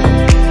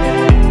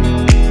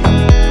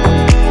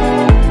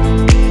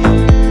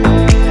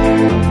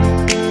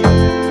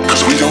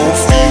 'Cause we don't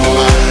feel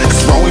like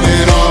throwing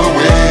it all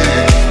away.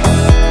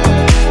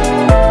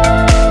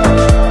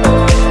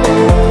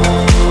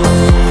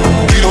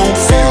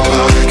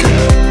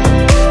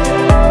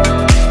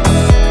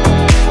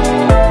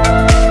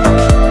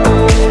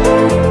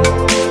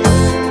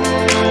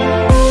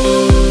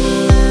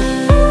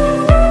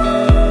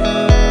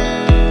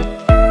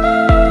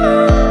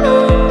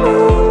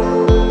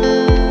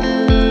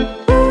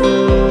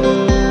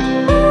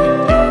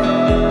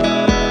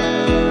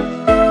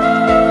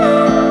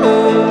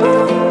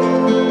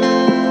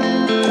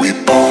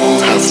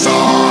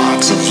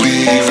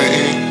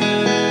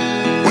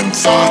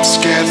 Thoughts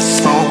get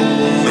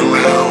thrown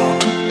around,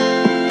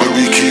 but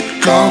we keep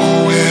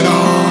going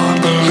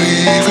on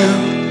believing,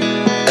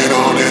 and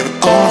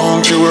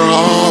on till we're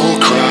all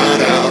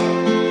cried out,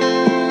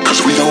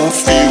 'cause we don't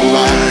feel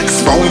like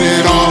throwing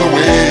it all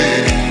away.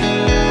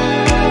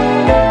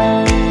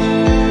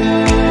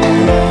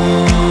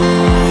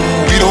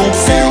 We don't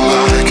feel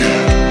like it.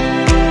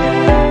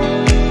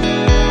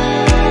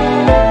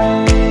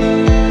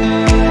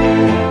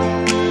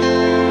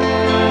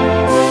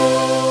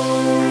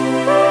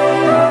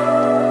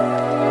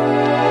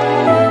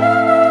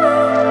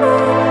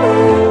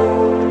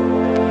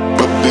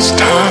 This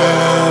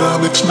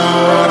time it's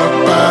not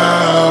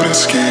about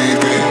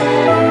escaping.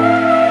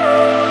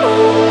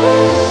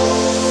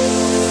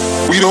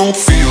 We don't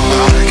feel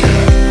like it.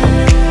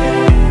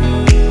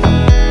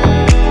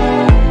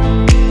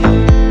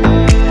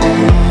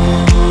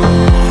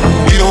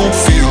 We don't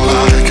feel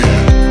like it.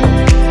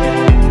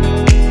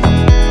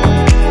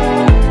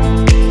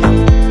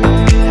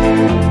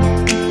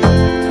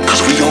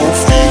 'Cause we don't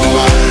feel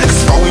like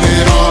throwing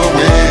it all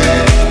away.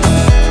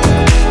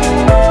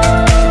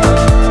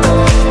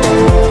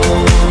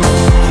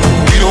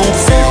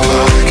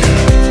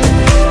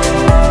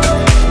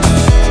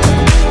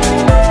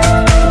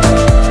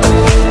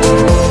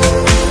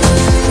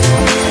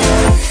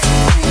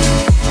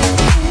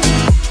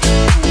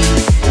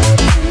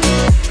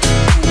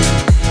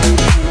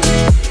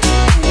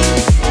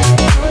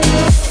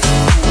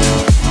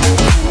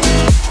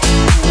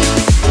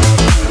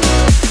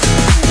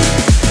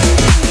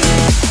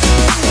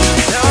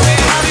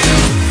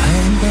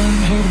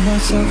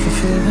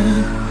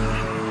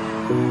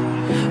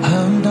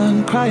 I'm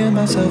done crying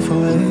myself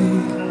away.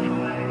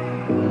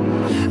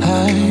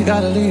 I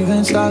gotta leave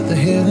and start the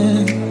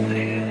healing,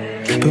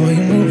 but when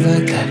you move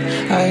like that,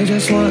 I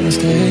just wanna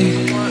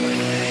stay.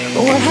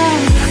 What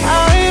have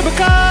I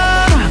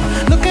become?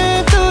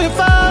 Looking through your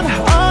phone,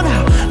 oh no,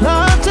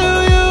 love to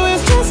you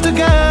is just a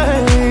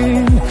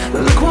game.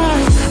 Look what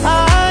I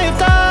have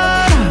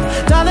done,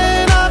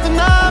 dialing up the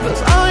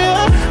numbers on you.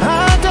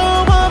 I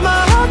don't want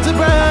my heart to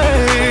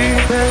break,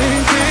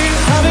 baby.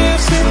 How do you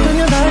sleep when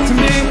you lie to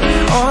me?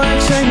 All that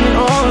shame and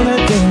all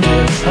that danger.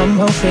 I'm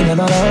hoping that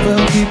my love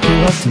will keep you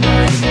up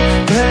tonight,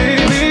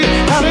 baby.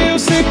 How do you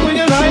sleep when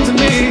you lie to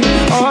me?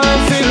 All that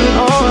fear and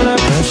all that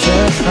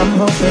pressure. I'm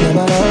hoping that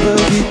my love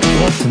will keep you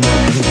up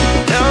tonight.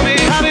 Tell me,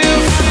 how do you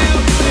feel?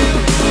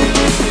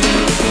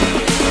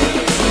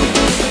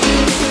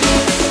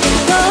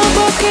 Love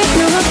will keep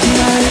you up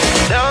tonight.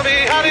 Tell me,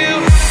 how do you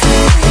feel?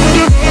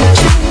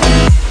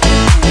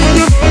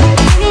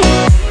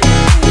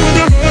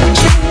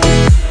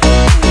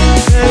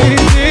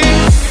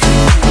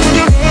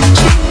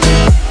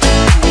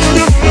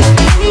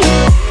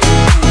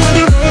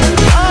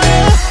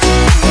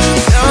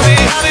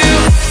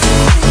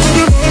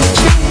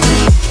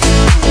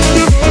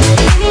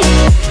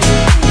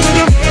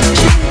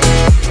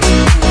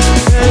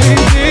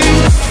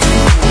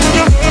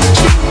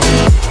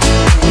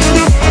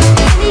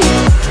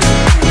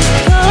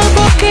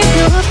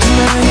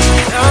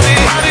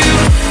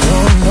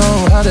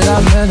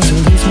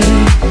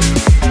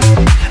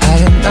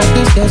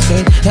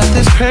 Not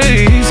this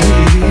crazy.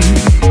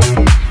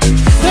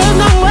 There's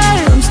no way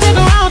I'm sticking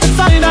around to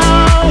find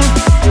out.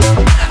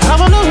 I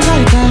won't lose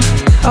like that.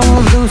 I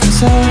won't lose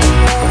myself.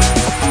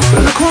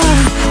 Look what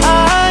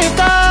I've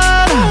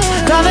done,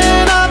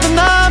 dialing up the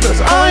numbers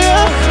on you.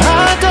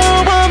 I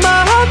don't want my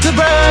heart to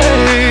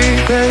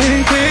break,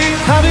 baby.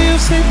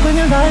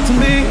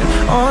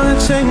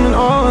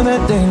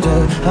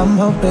 I'm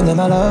hoping that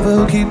my love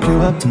will keep you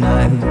up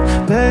tonight.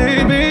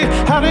 Baby,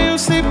 how do you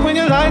sleep when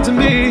you lie to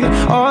me?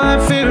 All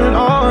that fear and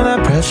all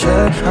that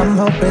pressure, I'm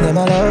hoping that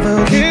my love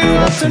will keep you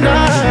up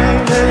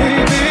tonight.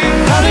 Baby,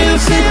 how do you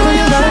sleep when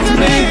you lie to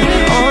me?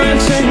 All that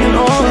shame and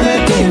all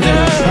that danger,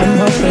 I'm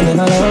hoping that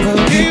my love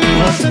will keep you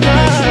up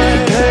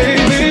tonight.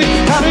 Baby,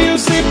 how do you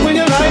sleep when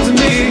you lie to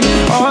me?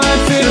 All that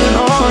fear and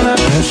all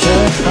that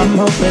pressure, I'm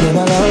hoping that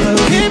my love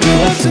will keep you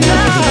up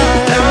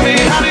tonight. Tell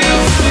me, how do you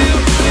feel?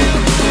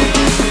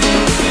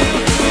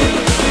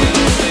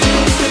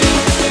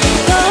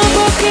 Love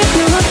will keep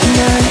you up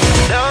tonight.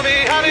 Tell me,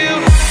 how do you?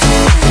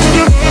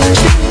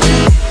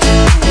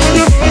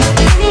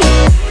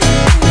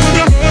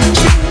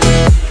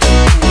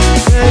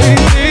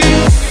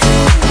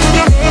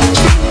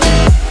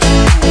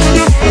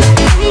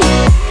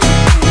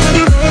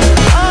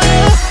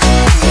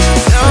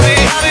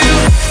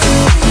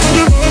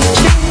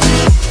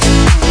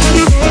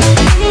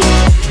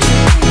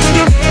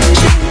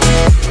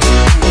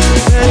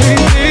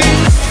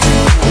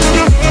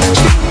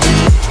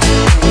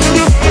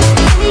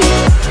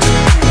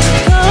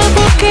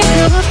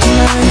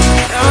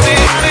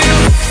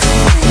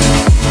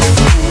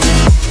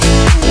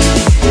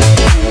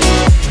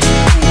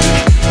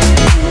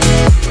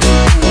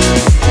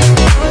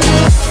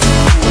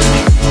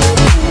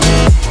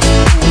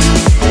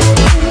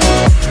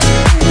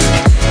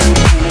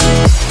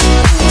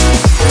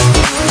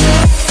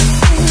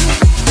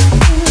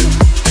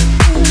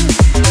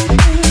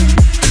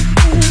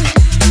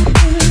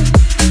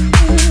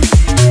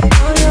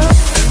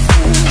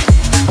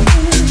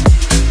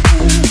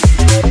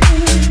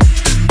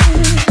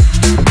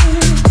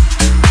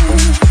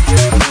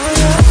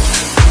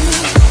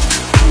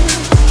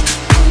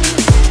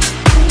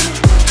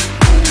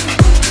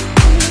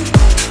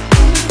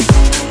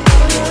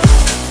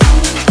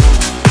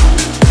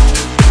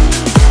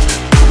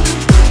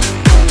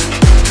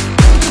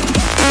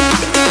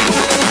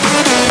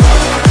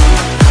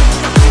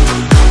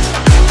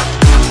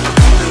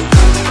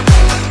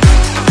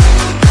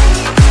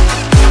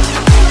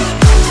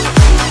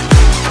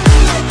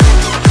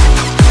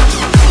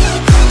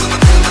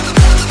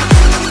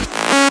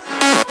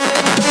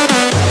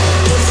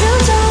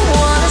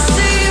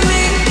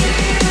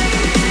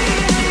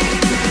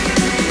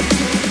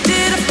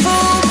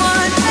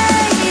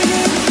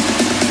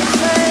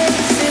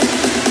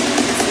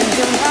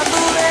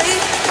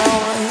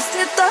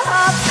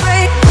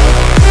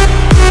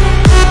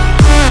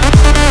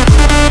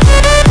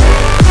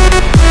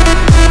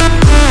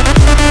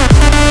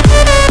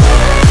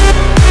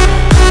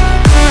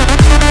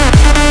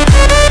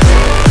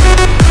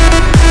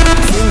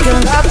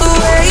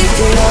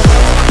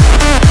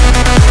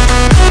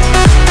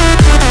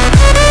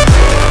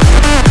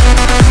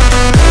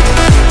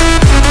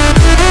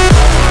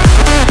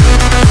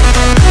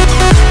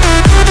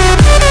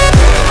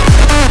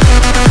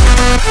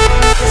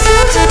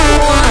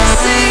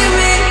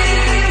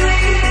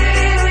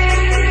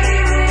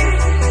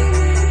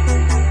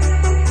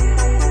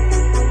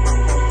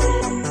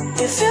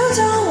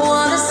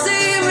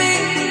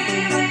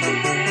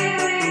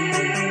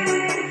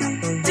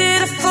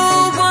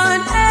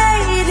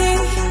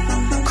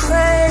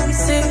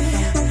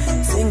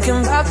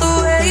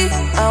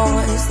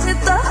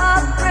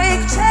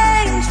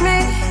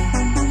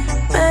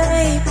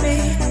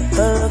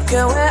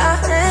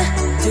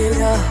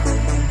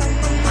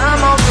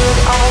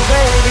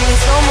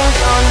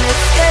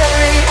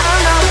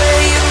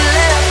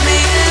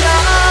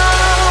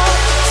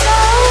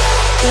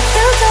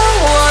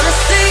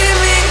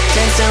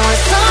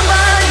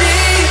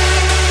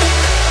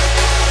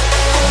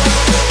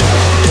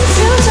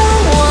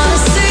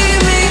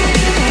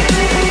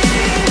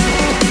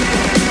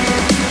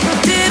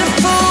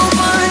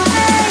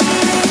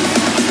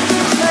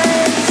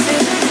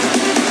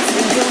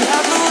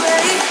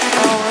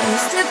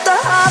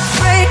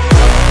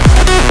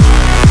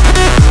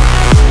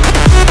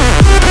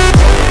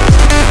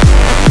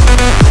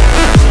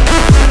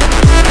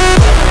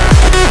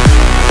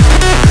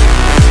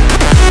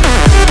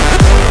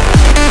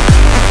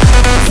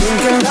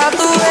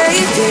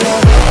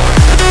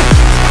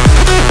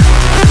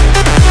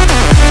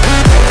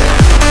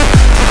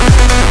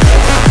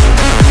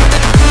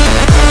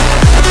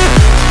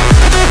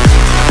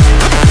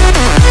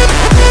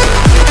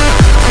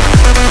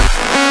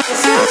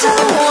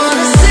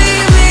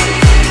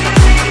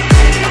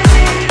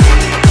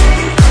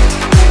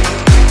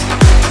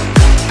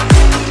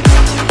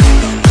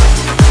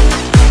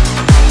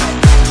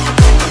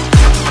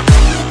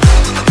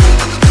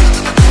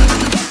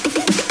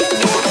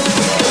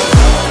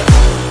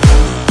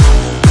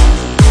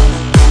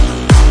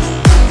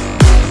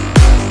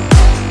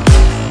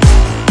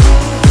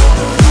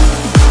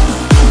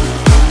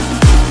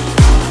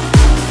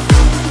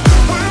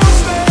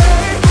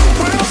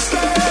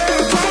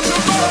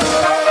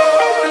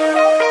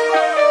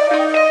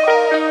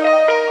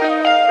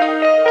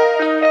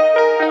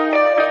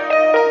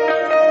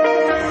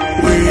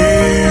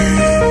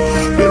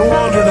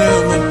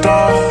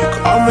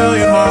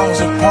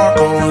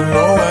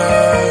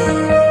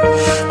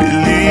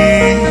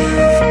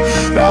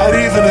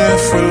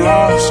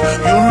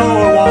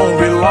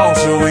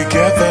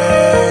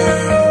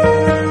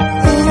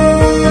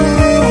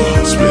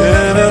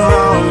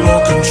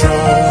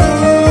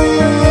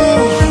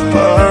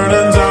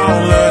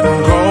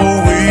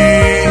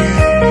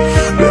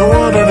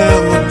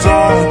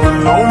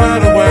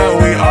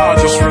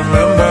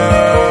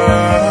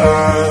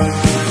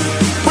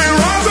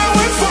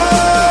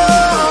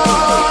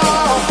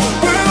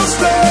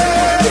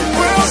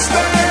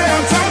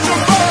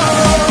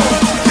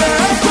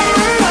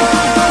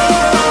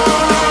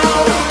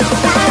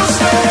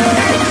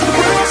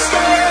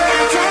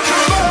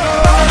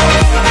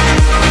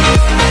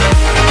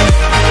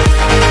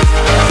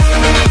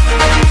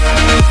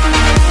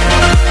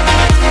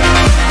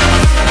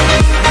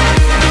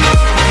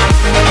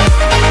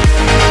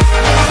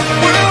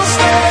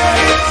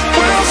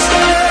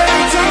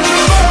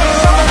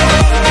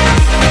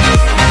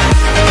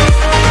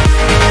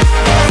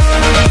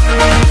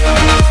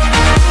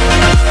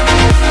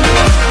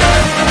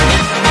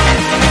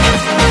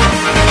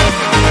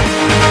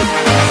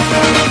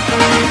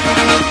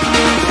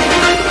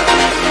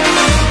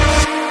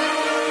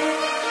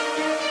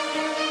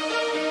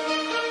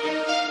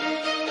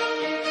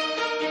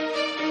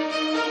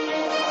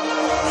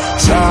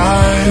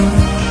 Time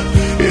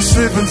is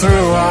slipping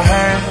through our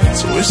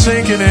hands, we're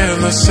sinking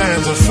in the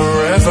sands of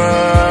forever.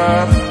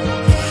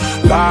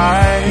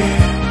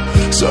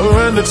 Light,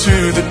 surrender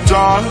to the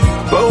dark,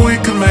 but we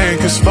can make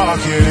a spark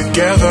here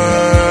together.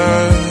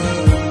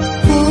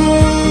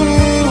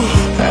 Ooh,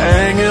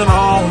 hanging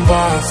on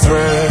by a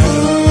thread.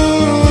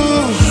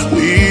 Ooh,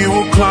 we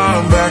will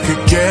climb back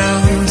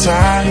again.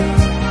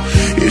 Time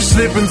is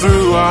slipping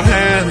through our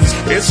hands,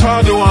 it's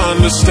hard to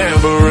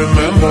understand, but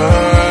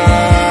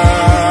remember,